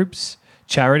student groups,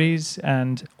 charities,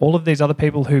 and all of these other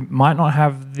people who might not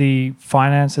have the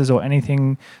finances or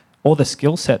anything or the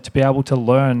skill set to be able to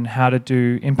learn how to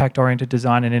do impact-oriented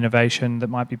design and innovation that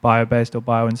might be bio-based or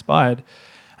bio-inspired.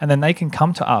 And then they can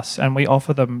come to us and we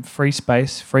offer them free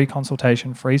space, free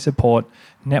consultation, free support,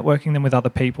 networking them with other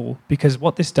people. Because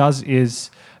what this does is,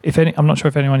 I'm not sure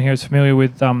if anyone here is familiar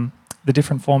with the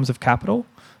different forms of capital.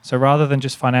 So rather than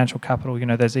just financial capital,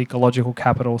 there's ecological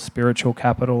capital, spiritual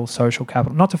capital, social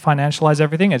capital. Not to financialize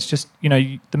everything, it's just,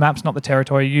 the map's not the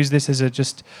territory. Use this as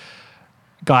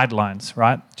guidelines,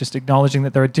 right? Just acknowledging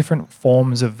that there are different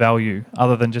forms of value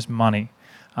other than just money.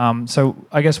 So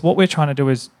I guess what we're trying to do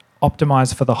is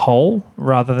optimize for the whole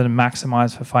rather than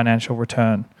maximize for financial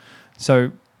return.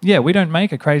 So yeah, we don't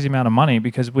make a crazy amount of money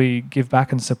because we give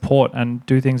back and support and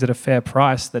do things at a fair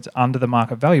price that's under the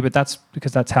market value, but that's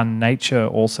because that's how nature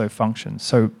also functions.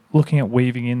 So looking at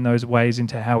weaving in those ways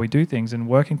into how we do things and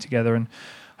working together and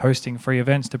hosting free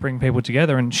events to bring people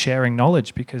together and sharing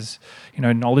knowledge, because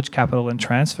knowledge capital and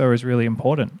transfer is really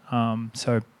important.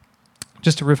 So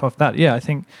just to riff off that, yeah, I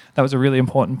think that was a really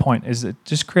important point, is that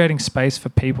just creating space for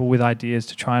people with ideas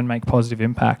to try and make positive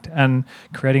impact and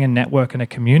creating a network and a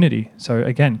community. So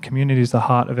again, community is the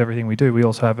heart of everything we do. We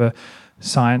also have a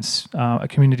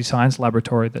community science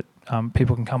laboratory that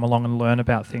people can come along and learn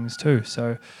about things too.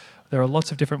 So there are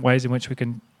lots of different ways in which we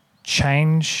can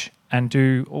change and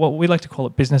do what we like to call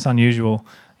it business unusual.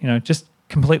 Just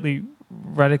completely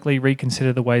radically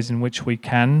reconsider the ways in which we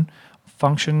can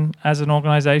function as an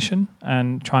organisation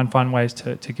and try and find ways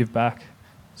to give back.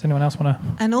 Does anyone else want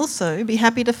to? And also be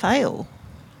happy to fail.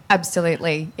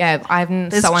 Absolutely. Yeah, I'm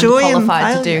There's so joy in unqualified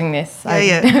to failure. doing this. Yeah, I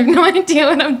yeah. have no idea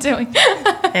what I'm doing.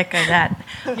 Echo that.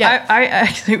 Yeah. I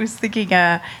actually was thinking,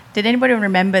 did anybody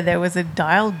remember there was a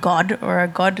dial God or a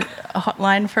God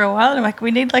hotline for a while? And I'm like,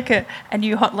 we need like a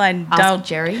new hotline. Ask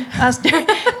Jerry. Ask Jerry.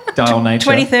 Dial nature.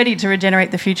 2030 to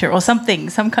regenerate the future or something,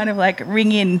 some kind of like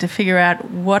ring in to figure out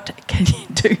what can you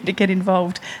do to get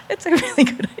involved. It's a really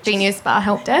good idea. Genius Bar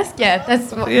Help Desk. Yeah,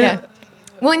 that's what, yeah.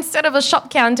 Well, instead of a shop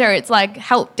counter, it's like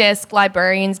help desk,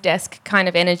 librarian's desk kind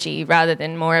of energy rather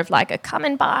than more of like a come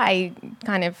and buy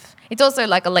kind of. It's also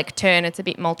like a lectern. It's a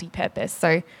bit multi-purpose.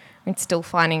 So it's still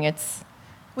finding its...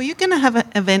 Were you going to have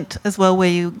an event as well where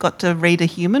you got to read a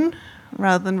human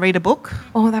rather than read a book?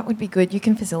 Oh, that would be good. You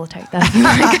can facilitate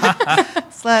that.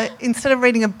 So instead of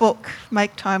reading a book,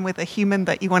 make time with a human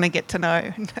that you want to get to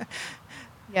know.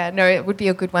 Yeah, no, it would be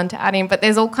a good one to add in. But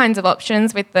there's all kinds of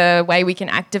options with the way we can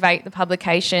activate the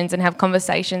publications and have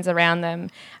conversations around them,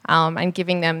 and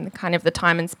giving them kind of the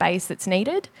time and space that's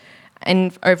needed.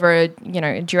 And over a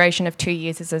duration of 2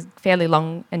 years is a fairly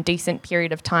long and decent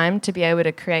period of time to be able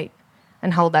to create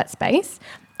and hold that space.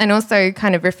 And also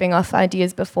kind of riffing off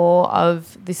ideas before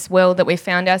of this world that we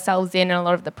found ourselves in and a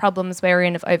lot of the problems we're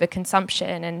in of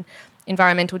overconsumption and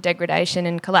environmental degradation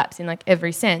and collapse in like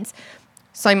every sense.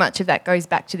 So much of that goes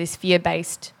back to this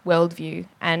fear-based worldview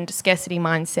and scarcity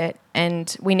mindset,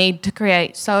 and we need to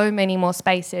create so many more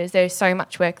spaces. There's so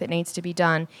much work that needs to be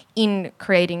done in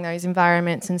creating those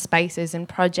environments and spaces and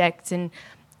projects and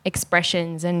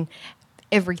expressions and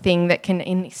everything that can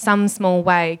in some small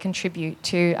way contribute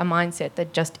to a mindset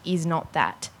that just is not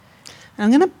that. I'm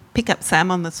going to pick up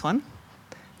Sam on this one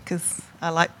because I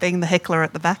like being the heckler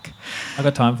at the back. I've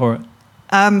got time for it.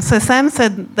 So Sam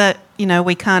said that,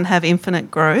 we can't have infinite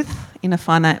growth in a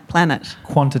finite planet.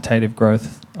 Quantitative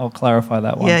growth. I'll clarify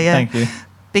that one. Yeah. Thank you.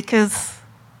 Because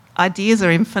ideas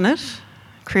are infinite,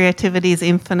 creativity is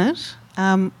infinite.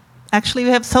 Actually,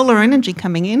 we have solar energy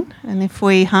coming in, and if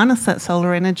we harness that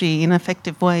solar energy in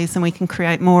effective ways, then we can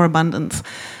create more abundance.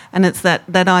 And it's that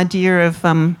idea of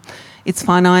it's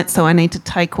finite, so I need to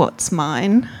take what's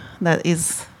mine, that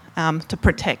is to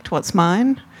protect what's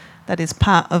mine. That is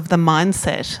part of the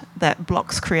mindset that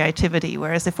blocks creativity.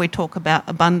 Whereas if we talk about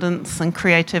abundance and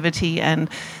creativity, and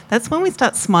that's when we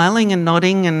start smiling and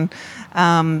nodding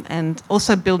and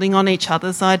also building on each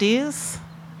other's ideas.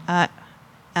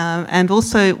 And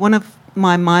also one of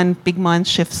my big mind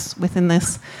shifts within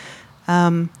this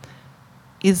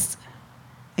is,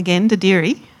 again,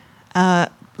 Dadiri,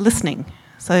 listening.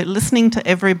 So listening to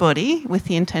everybody with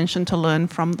the intention to learn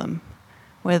from them.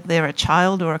 Whether they're a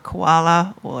child or a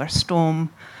koala or a storm,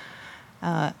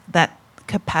 that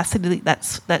capacity,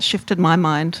 that shifted my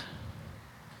mind.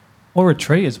 Or a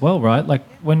tree as well, right? Like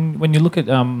when you look at,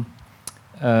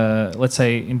 let's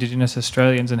say, Indigenous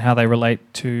Australians and how they relate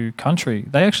to country,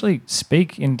 they actually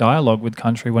speak in dialogue with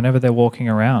country whenever they're walking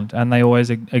around, and they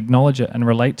always acknowledge it and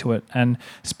relate to it and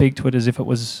speak to it as if it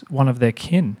was one of their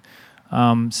kin.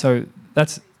 So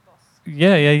that's,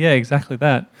 yeah, exactly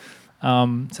that.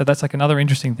 So that's like another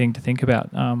interesting thing to think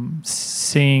about,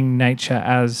 seeing nature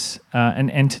as an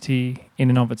entity in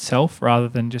and of itself rather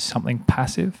than just something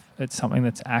passive. It's something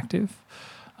that's active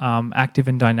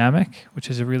and dynamic,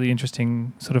 which is a really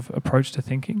interesting sort of approach to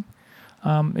thinking.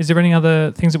 Is there any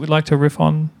other things that we'd like to riff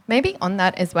on? Maybe on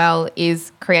that as well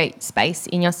is create space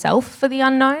in yourself for the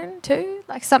unknown too,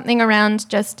 like something around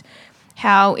just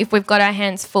how if we've got our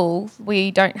hands full,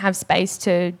 we don't have space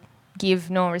to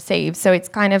give nor receive. So it's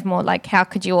kind of more like how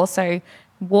could you also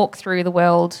walk through the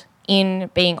world in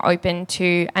being open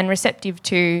to and receptive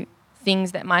to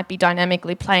things that might be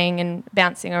dynamically playing and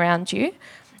bouncing around you.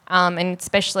 And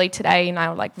especially today in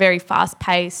our like very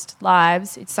fast-paced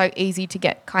lives, it's so easy to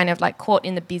get kind of like caught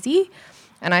in the busy.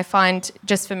 And I find,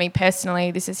 just for me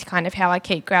personally, this is kind of how I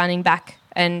keep grounding back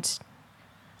and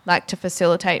like to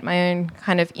facilitate my own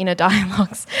kind of inner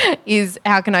dialogues, is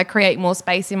how can I create more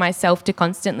space in myself to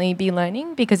constantly be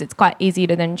learning, because it's quite easy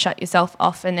to then shut yourself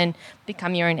off and then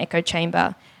become your own echo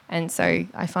chamber. And so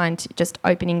I find just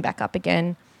opening back up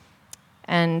again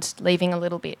and leaving a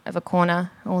little bit of a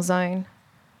corner or zone.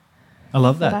 I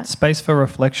love that. Space for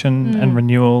reflection and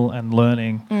renewal and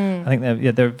learning. I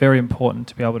think they're very important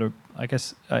to be able to, I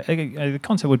guess, the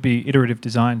concept would be iterative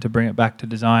design, to bring it back to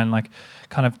design, like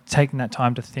kind of taking that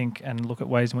time to think and look at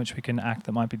ways in which we can act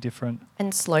that might be different.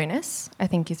 And slowness, I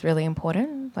think, is really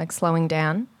important, like slowing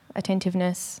down,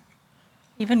 attentiveness.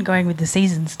 Even going with the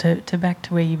seasons, to back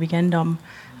to where you began, Dom,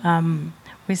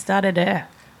 we started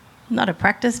not a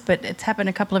practice, but it's happened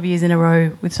a couple of years in a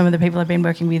row with some of the people I've been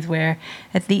working with, where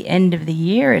at the end of the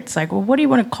year, it's like, well, what do you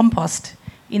want to compost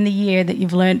in the year that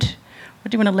you've learnt?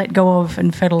 What do you want to let go of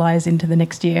and fertilise into the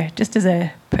next year? Just as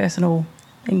a personal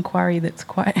inquiry that's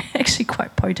quite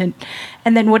potent.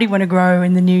 And then what do you want to grow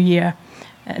in the new year?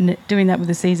 And doing that with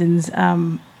the seasons,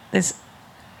 there's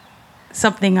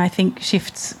something I think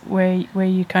shifts where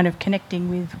you're kind of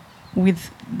connecting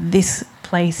with this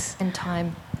place. And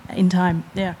time. In time,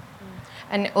 yeah.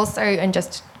 And also, and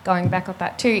just going back off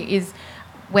that too, is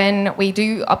when we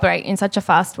do operate in such a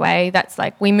fast way, that's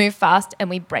like we move fast and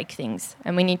we break things,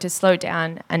 and we need to slow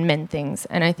down and mend things.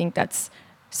 And I think that's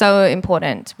so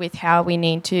important with how we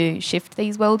need to shift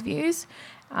these worldviews.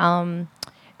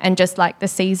 And just like the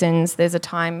seasons, there's a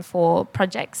time for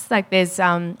projects. Like there's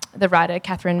the writer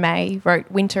Catherine May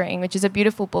wrote Wintering, which is a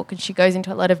beautiful book, and she goes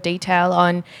into a lot of detail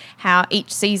on how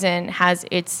each season has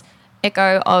its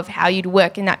echo of how you'd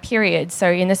work in that period.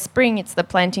 So in the spring, it's the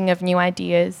planting of new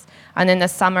ideas. And then the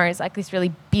summer is like this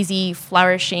really busy,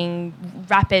 flourishing,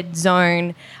 rapid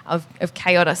zone of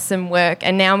chaos and work.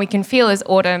 And now we can feel as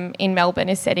autumn in Melbourne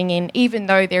is setting in, even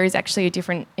though there is actually a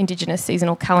different Indigenous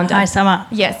seasonal calendar. High summer.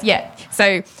 Yes, yeah.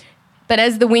 So, but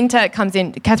as the winter comes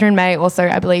in, Catherine May also,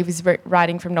 I believe, is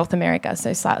writing from North America,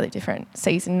 so slightly different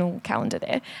seasonal calendar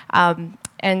there.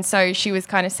 And so she was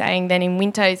kind of saying then in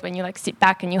winter is when you like sit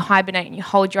back and you hibernate and you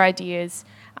hold your ideas.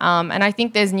 And I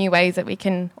think there's new ways that we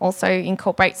can also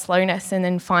incorporate slowness and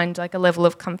then find like a level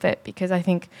of comfort, because I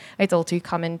think it's all too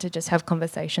common to just have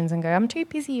conversations and go, I'm too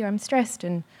busy or I'm stressed.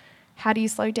 And how do you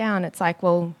slow down? It's like,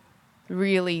 well,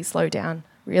 really slow down,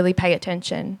 really pay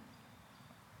attention.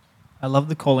 I love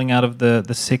the calling out of the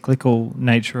cyclical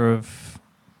nature of,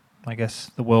 I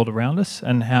guess, the world around us,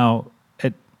 and how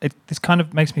this kind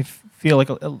of makes me feel like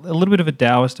a little bit of a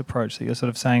Taoist approach that you're sort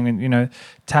of saying, you know,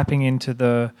 tapping into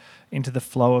the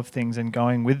flow of things and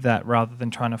going with that rather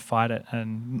than trying to fight it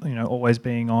and, you know, always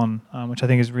being on, which I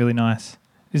think is really nice.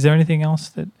 Is there anything else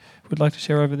that we'd like to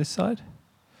share over this side?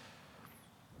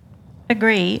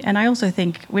 Agree, and I also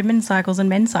think women's cycles and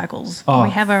men's cycles. Oh, we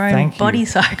have our own body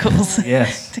cycles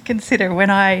yes. to consider. When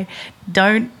I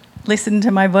don't listen to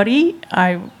my body,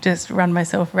 I just run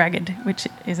myself ragged, which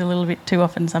is a little bit too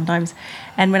often sometimes.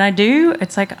 And when I do,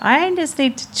 it's like I just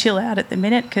need to chill out at the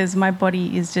minute, because my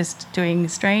body is just doing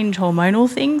strange hormonal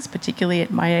things, particularly at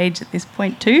my age at this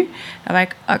point too. I'm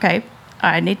like, okay,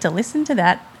 I need to listen to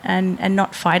that and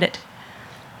not fight it.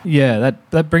 Yeah,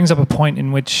 that brings up a point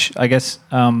in which I guess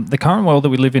the current world that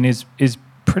we live in is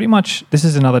pretty much, this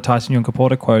is another Tyson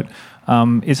Yunkaporta quote,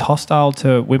 is hostile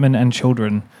to women and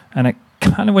children. And it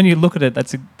kind of, when you look at it,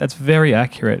 that's very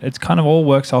accurate. It's kind of all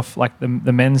works off like the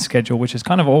men's schedule, which is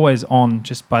kind of always on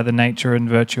just by the nature and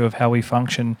virtue of how we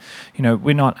function. You know,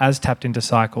 we're not as tapped into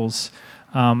cycles,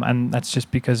 and that's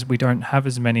just because we don't have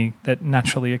as many that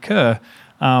naturally occur.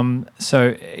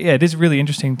 So yeah, it is really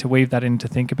interesting to weave that in, to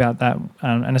think about that,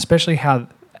 and especially how,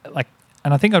 like,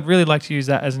 and I think I'd really like to use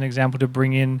that as an example to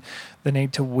bring in the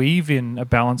need to weave in a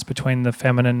balance between the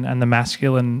feminine and the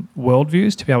masculine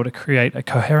worldviews to be able to create a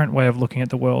coherent way of looking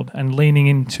at the world and leaning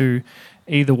into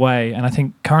either way. And I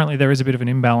think currently there is a bit of an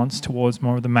imbalance towards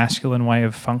more of the masculine way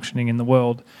of functioning in the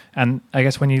world. And I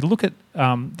guess when you look at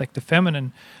like the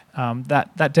feminine,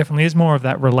 that definitely is more of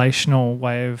that relational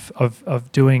way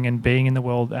of doing and being in the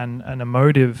world, and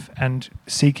emotive and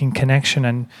seeking connection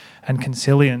and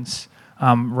consilience,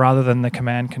 rather than the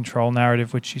command control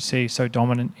narrative, which you see so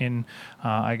dominant in,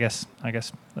 I guess,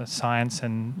 science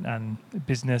and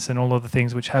business and all of the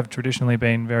things which have traditionally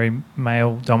been very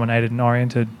male dominated and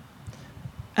oriented.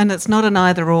 And it's not an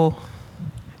either or.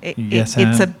 It's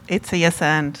a yes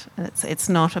and. It's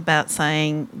not about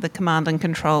saying the command and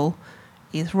control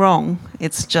is wrong.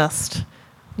 It's just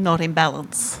not in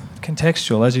balance.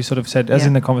 contextual, as you sort of said, as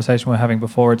in the conversation we were having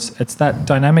before. It's that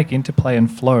dynamic interplay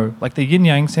and flow. Like the yin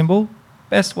yang symbol,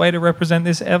 best way to represent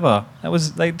this ever.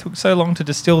 They took so long to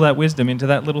distill that wisdom into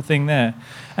that little thing there,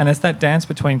 and it's that dance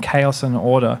between chaos and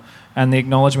order, and the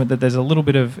acknowledgement that there's a little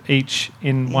bit of each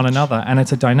in one another, and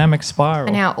it's a dynamic spiral.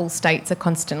 And how all states are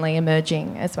constantly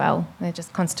emerging as well. They're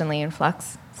just constantly in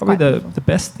flux. Probably the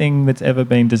best thing that's ever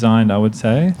been designed, I would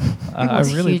say.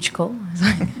 It's a huge call.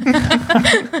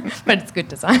 But it's good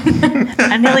design.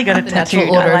 I nearly got a tattoo.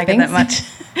 I like it that much.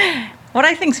 much. What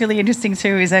I think is really interesting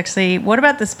too is actually, what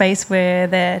about the space where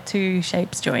the two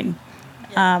shapes join?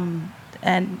 And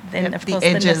then, of course, the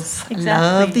edges. Exactly.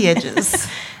 Love the edges.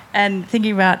 And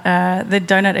thinking about the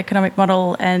donut economic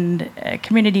model and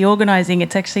community organising,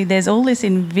 it's actually, there's all this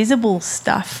invisible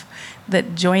stuff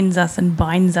that joins us and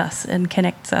binds us and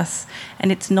connects us,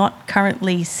 and it's not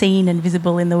currently seen and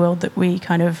visible in the world that we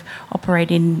kind of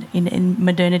operate in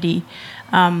modernity,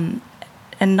 and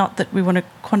not that we want to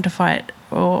quantify it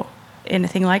or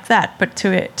anything like that, but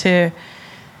to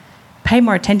pay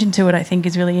more attention to it, I think,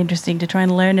 is really interesting, to try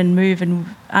and learn and move and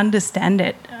understand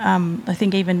it. I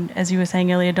think even, as you were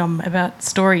saying earlier, Dom, about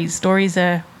stories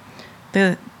are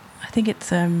the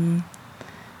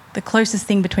closest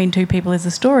thing between two people is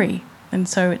a story. And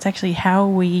so it's actually how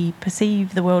we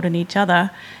perceive the world and each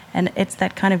other, and it's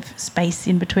that kind of space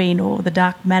in between, or the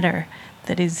dark matter,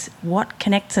 that is what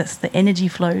connects us, the energy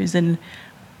flows, and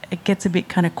it gets a bit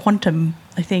kind of quantum,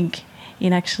 I think,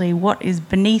 in actually what is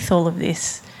beneath all of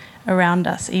this around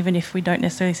us, even if we don't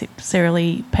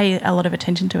necessarily pay a lot of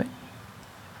attention to it.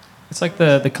 It's like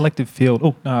the collective field.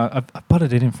 Oh, no, I've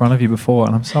butted it in front of you before,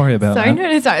 and I'm sorry about that. No,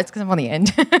 it's because I'm on the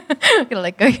end. I'm going to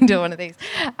let go and do one of these.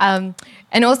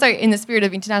 And also in the spirit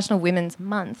of International Women's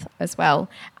Month as well,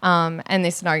 and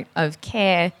this note of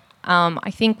care,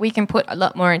 I think we can put a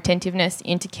lot more attentiveness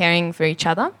into caring for each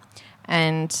other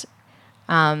and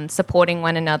supporting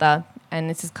one another. And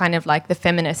this is kind of like the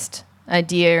feminist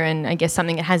idea, and I guess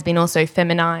something that has been also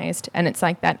feminized, and it's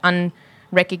like that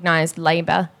unrecognized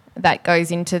labour that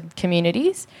goes into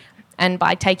communities. And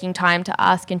by taking time to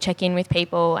ask and check in with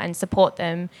people and support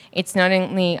them, it's not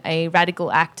only a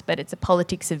radical act, but it's a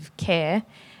politics of care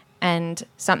and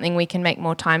something we can make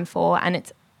more time for. And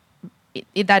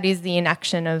that is the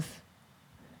enacting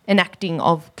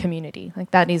of community.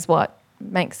 Like, that is what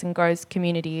makes and grows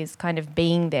community, is kind of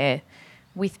being there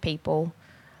with people,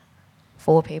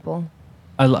 for people.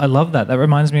 I love that. That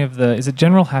reminds me of is it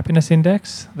General Happiness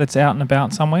Index that's out and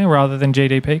about somewhere rather than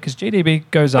GDP? Because GDP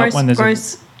goes up when there's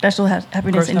gross national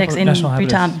happiness index in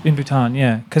Bhutan. In Bhutan,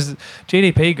 yeah. Because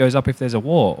GDP goes up if there's a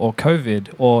war or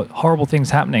COVID or horrible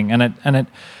things happening, and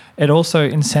it also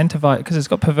incentivizes, because it's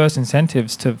got perverse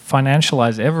incentives to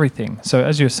financialize everything. So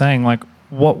as you're saying, like,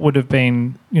 what would have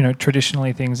been,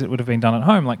 traditionally things that would have been done at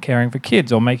home, like caring for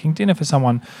kids or making dinner for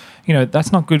someone,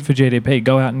 that's not good for GDP.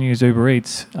 Go out and use Uber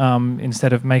Eats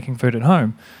instead of making food at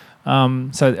home.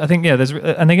 So I think,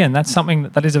 and again, that's something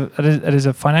that is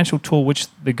a financial tool, which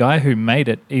the guy who made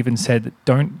it even said that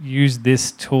don't use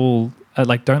this tool.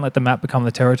 Don't let the map become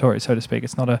the territory, so to speak.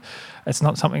 It's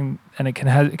not something, and it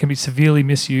can be severely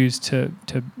misused to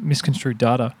misconstrue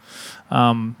data.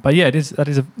 But yeah, that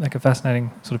is a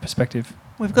fascinating sort of perspective.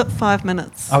 We've got 5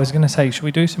 minutes. I was going to say, should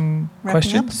we do some Wrapping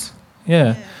questions?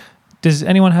 Yeah. Does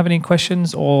anyone have any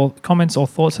questions or comments or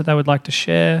thoughts that they would like to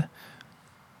share?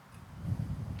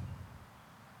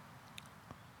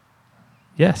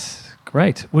 Yes,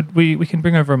 great. We can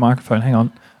bring over a microphone. Hang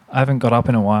on, I haven't got up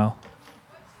in a while.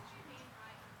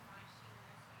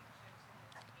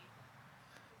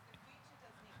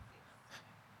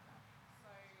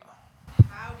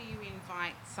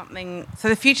 Something, so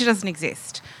the future doesn't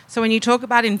exist. So when you talk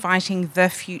about inviting the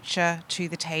future to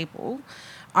the table,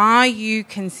 are you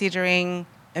considering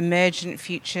emergent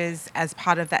futures as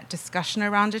part of that discussion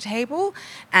around a table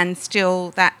and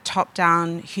still that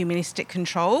top-down humanistic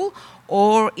control?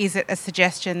 Or is it a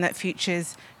suggestion that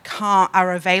futures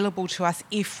are available to us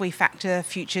if we factor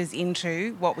futures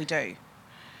into what we do?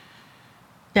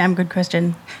 Damn good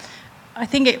question. I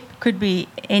think it could be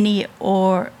any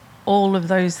or all of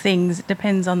those things. It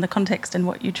depends on the context and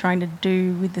what you're trying to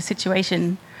do with the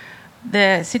situation.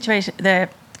 An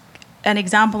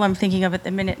example I'm thinking of at the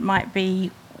minute might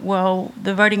be, well,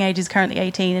 the voting age is currently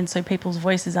 18, and so people's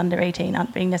voices under 18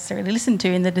 aren't being necessarily listened to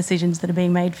in the decisions that are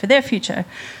being made for their future.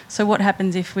 So what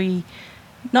happens if we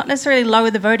not necessarily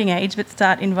lower the voting age, but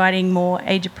start inviting more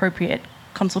age-appropriate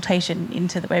consultation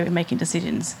into the way we're making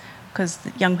decisions? Because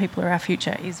the young people are our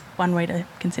future is one way to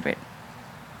consider it.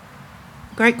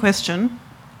 Great question.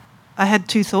 I had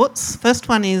two thoughts. First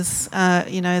one is,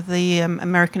 the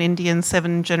American Indian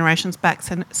 7 generations back,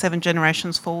 7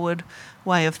 generations forward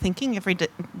way of thinking. Every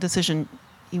decision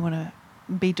you want to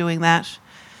be doing that,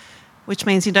 which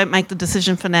means you don't make the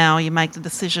decision for now, you make the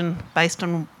decision based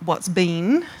on what's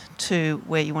been to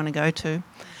where you want to go to.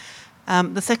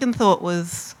 The second thought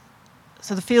was,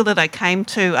 so the field that I came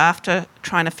to after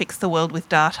trying to fix the world with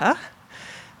data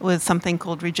was something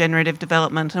called regenerative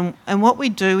development. And what we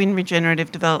do in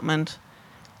regenerative development,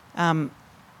 do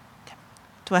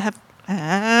I have...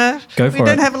 Go for it. We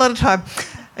don't have a lot of time.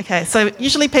 Okay, so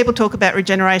usually people talk about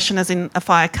regeneration as in a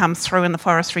fire comes through and the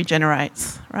forest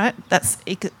regenerates, right? That's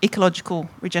ecological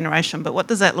regeneration. But what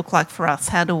does that look like for us?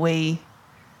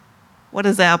 What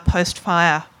does our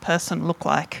post-fire person look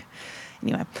like?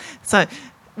 Anyway, so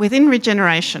within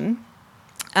regeneration,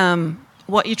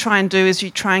 what you try and do is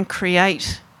you try and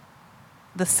create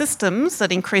the systems that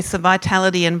increase the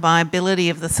vitality and viability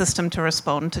of the system to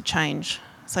respond to change.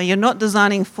 So you're not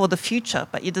designing for the future,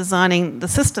 but you're designing the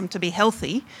system to be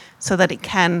healthy so that it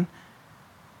can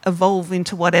evolve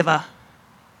into whatever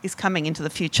is coming into the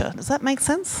future. Does that make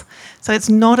sense? So it's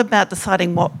not about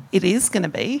deciding what it is going to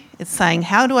be. It's saying,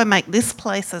 how do I make this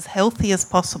place as healthy as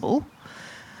possible?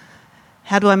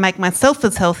 How do I make myself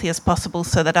as healthy as possible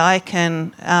so that I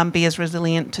can be as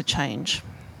resilient to change?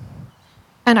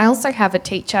 And I also have a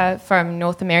teacher from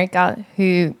North America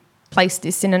who placed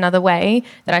this in another way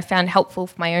that I found helpful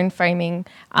for my own framing.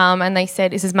 And they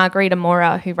said, this is Margarita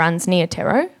Mora, who runs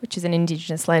Neotero, which is an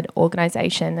Indigenous-led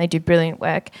organisation. They do brilliant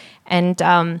work.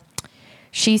 And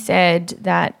she said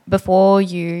that before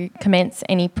you commence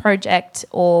any project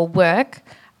or work,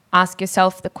 ask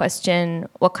yourself the question,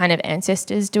 what kind of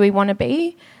ancestors do we want to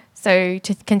be? So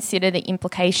to consider the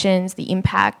implications, the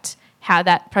impact, how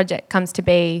that project comes to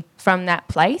be from that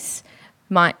place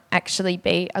might actually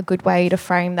be a good way to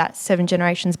frame that 7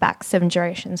 generations back, 7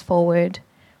 generations forward,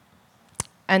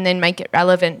 and then make it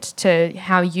relevant to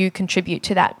how you contribute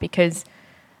to that, because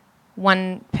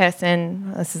one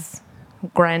person, this is a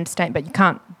grand statement, but you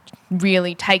can't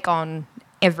really take on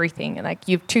everything. Like,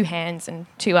 you have 2 hands and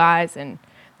 2 eyes and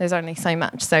there's only so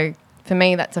much. So for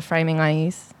me, that's a framing I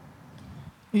use.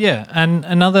 Yeah, and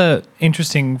another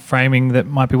interesting framing that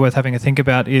might be worth having a think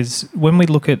about is when we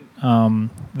look at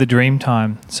the dream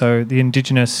time, so the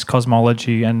Indigenous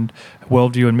cosmology and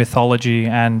worldview and mythology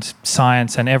and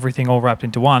science and everything all wrapped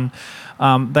into one,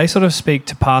 they sort of speak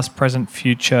to past, present,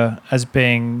 future as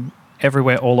being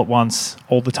everywhere all at once,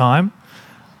 all the time.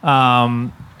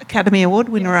 Academy Award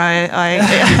winner,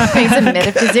 Some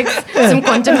metaphysics, some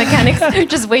quantum mechanics,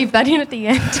 just weave that in at the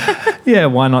end. Yeah,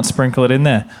 why not sprinkle it in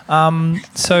there?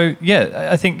 So yeah,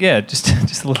 I think just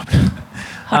a little bit.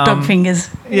 Hot dog fingers.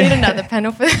 We need another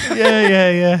panel for that.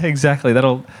 Yeah, exactly.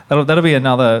 That'll be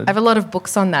another. I have a lot of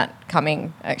books on that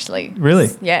coming, actually. Really?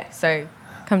 Yeah. So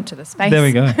come to the space. There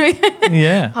we go.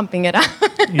 Yeah. Pumping it up.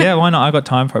 Yeah, why not? I got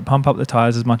time for it. Pump up the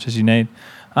tires as much as you need.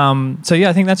 So yeah,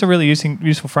 I think that's a really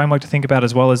useful framework to think about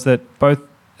as well, is that both,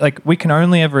 like, we can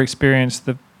only ever experience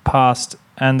the past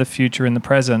and the future in the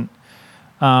present.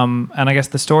 And I guess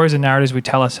the stories and narratives we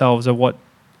tell ourselves are what,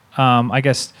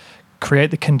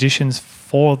 create the conditions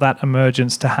for that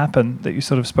emergence to happen that you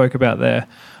sort of spoke about there.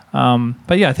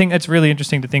 But yeah, I think it's really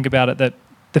interesting to think about it, that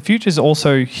the future is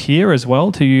also here as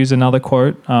well, to use another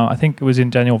quote. I think it was in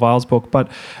Daniel Weil's book, but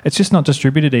it's just not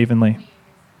distributed evenly.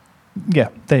 Yeah,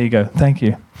 there you go. Thank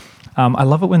you. I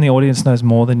love it when the audience knows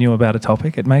more than you about a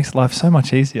topic. It makes life so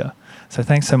much easier. So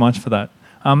thanks so much for that.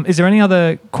 Is there any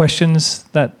other questions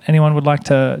that anyone would like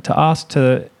to ask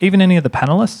to even any of the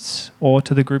panelists or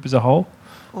to the group as a whole?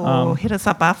 Or hit us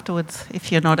up afterwards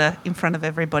if you're not a in front of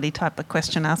everybody type of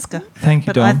question asker. Thank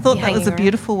you, But I Dawn. thought that was a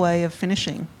beautiful way of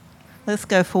finishing. Let's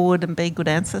go forward and be good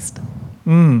ancestor.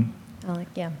 I like,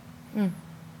 yeah.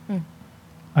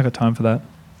 I got time for that.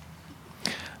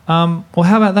 Well,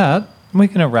 how about that? We're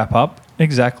going to wrap up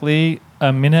exactly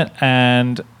a minute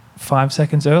and 5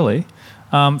 seconds early.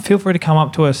 Feel free to come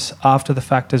up to us after the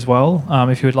fact as well.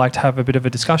 If you would like to have a bit of a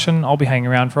discussion, I'll be hanging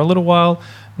around for a little while.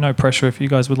 No pressure if you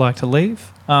guys would like to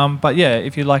leave. But yeah,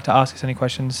 if you'd like to ask us any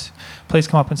questions, please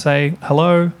come up and say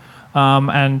hello.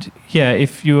 And yeah,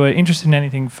 if you are interested in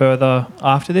anything further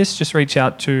after this, just reach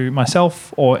out to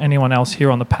myself or anyone else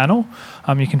here on the panel.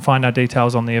 You can find our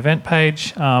details on the event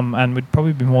page, and we'd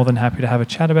probably be more than happy to have a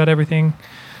chat about everything.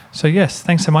 So yes,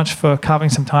 thanks so much for carving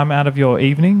some time out of your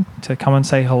evening to come and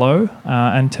say hello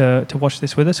and to watch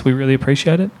this with us. We really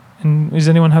appreciate it. And does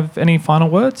anyone have any final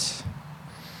words?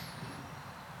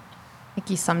 I think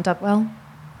you summed up well.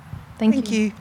 Thank you.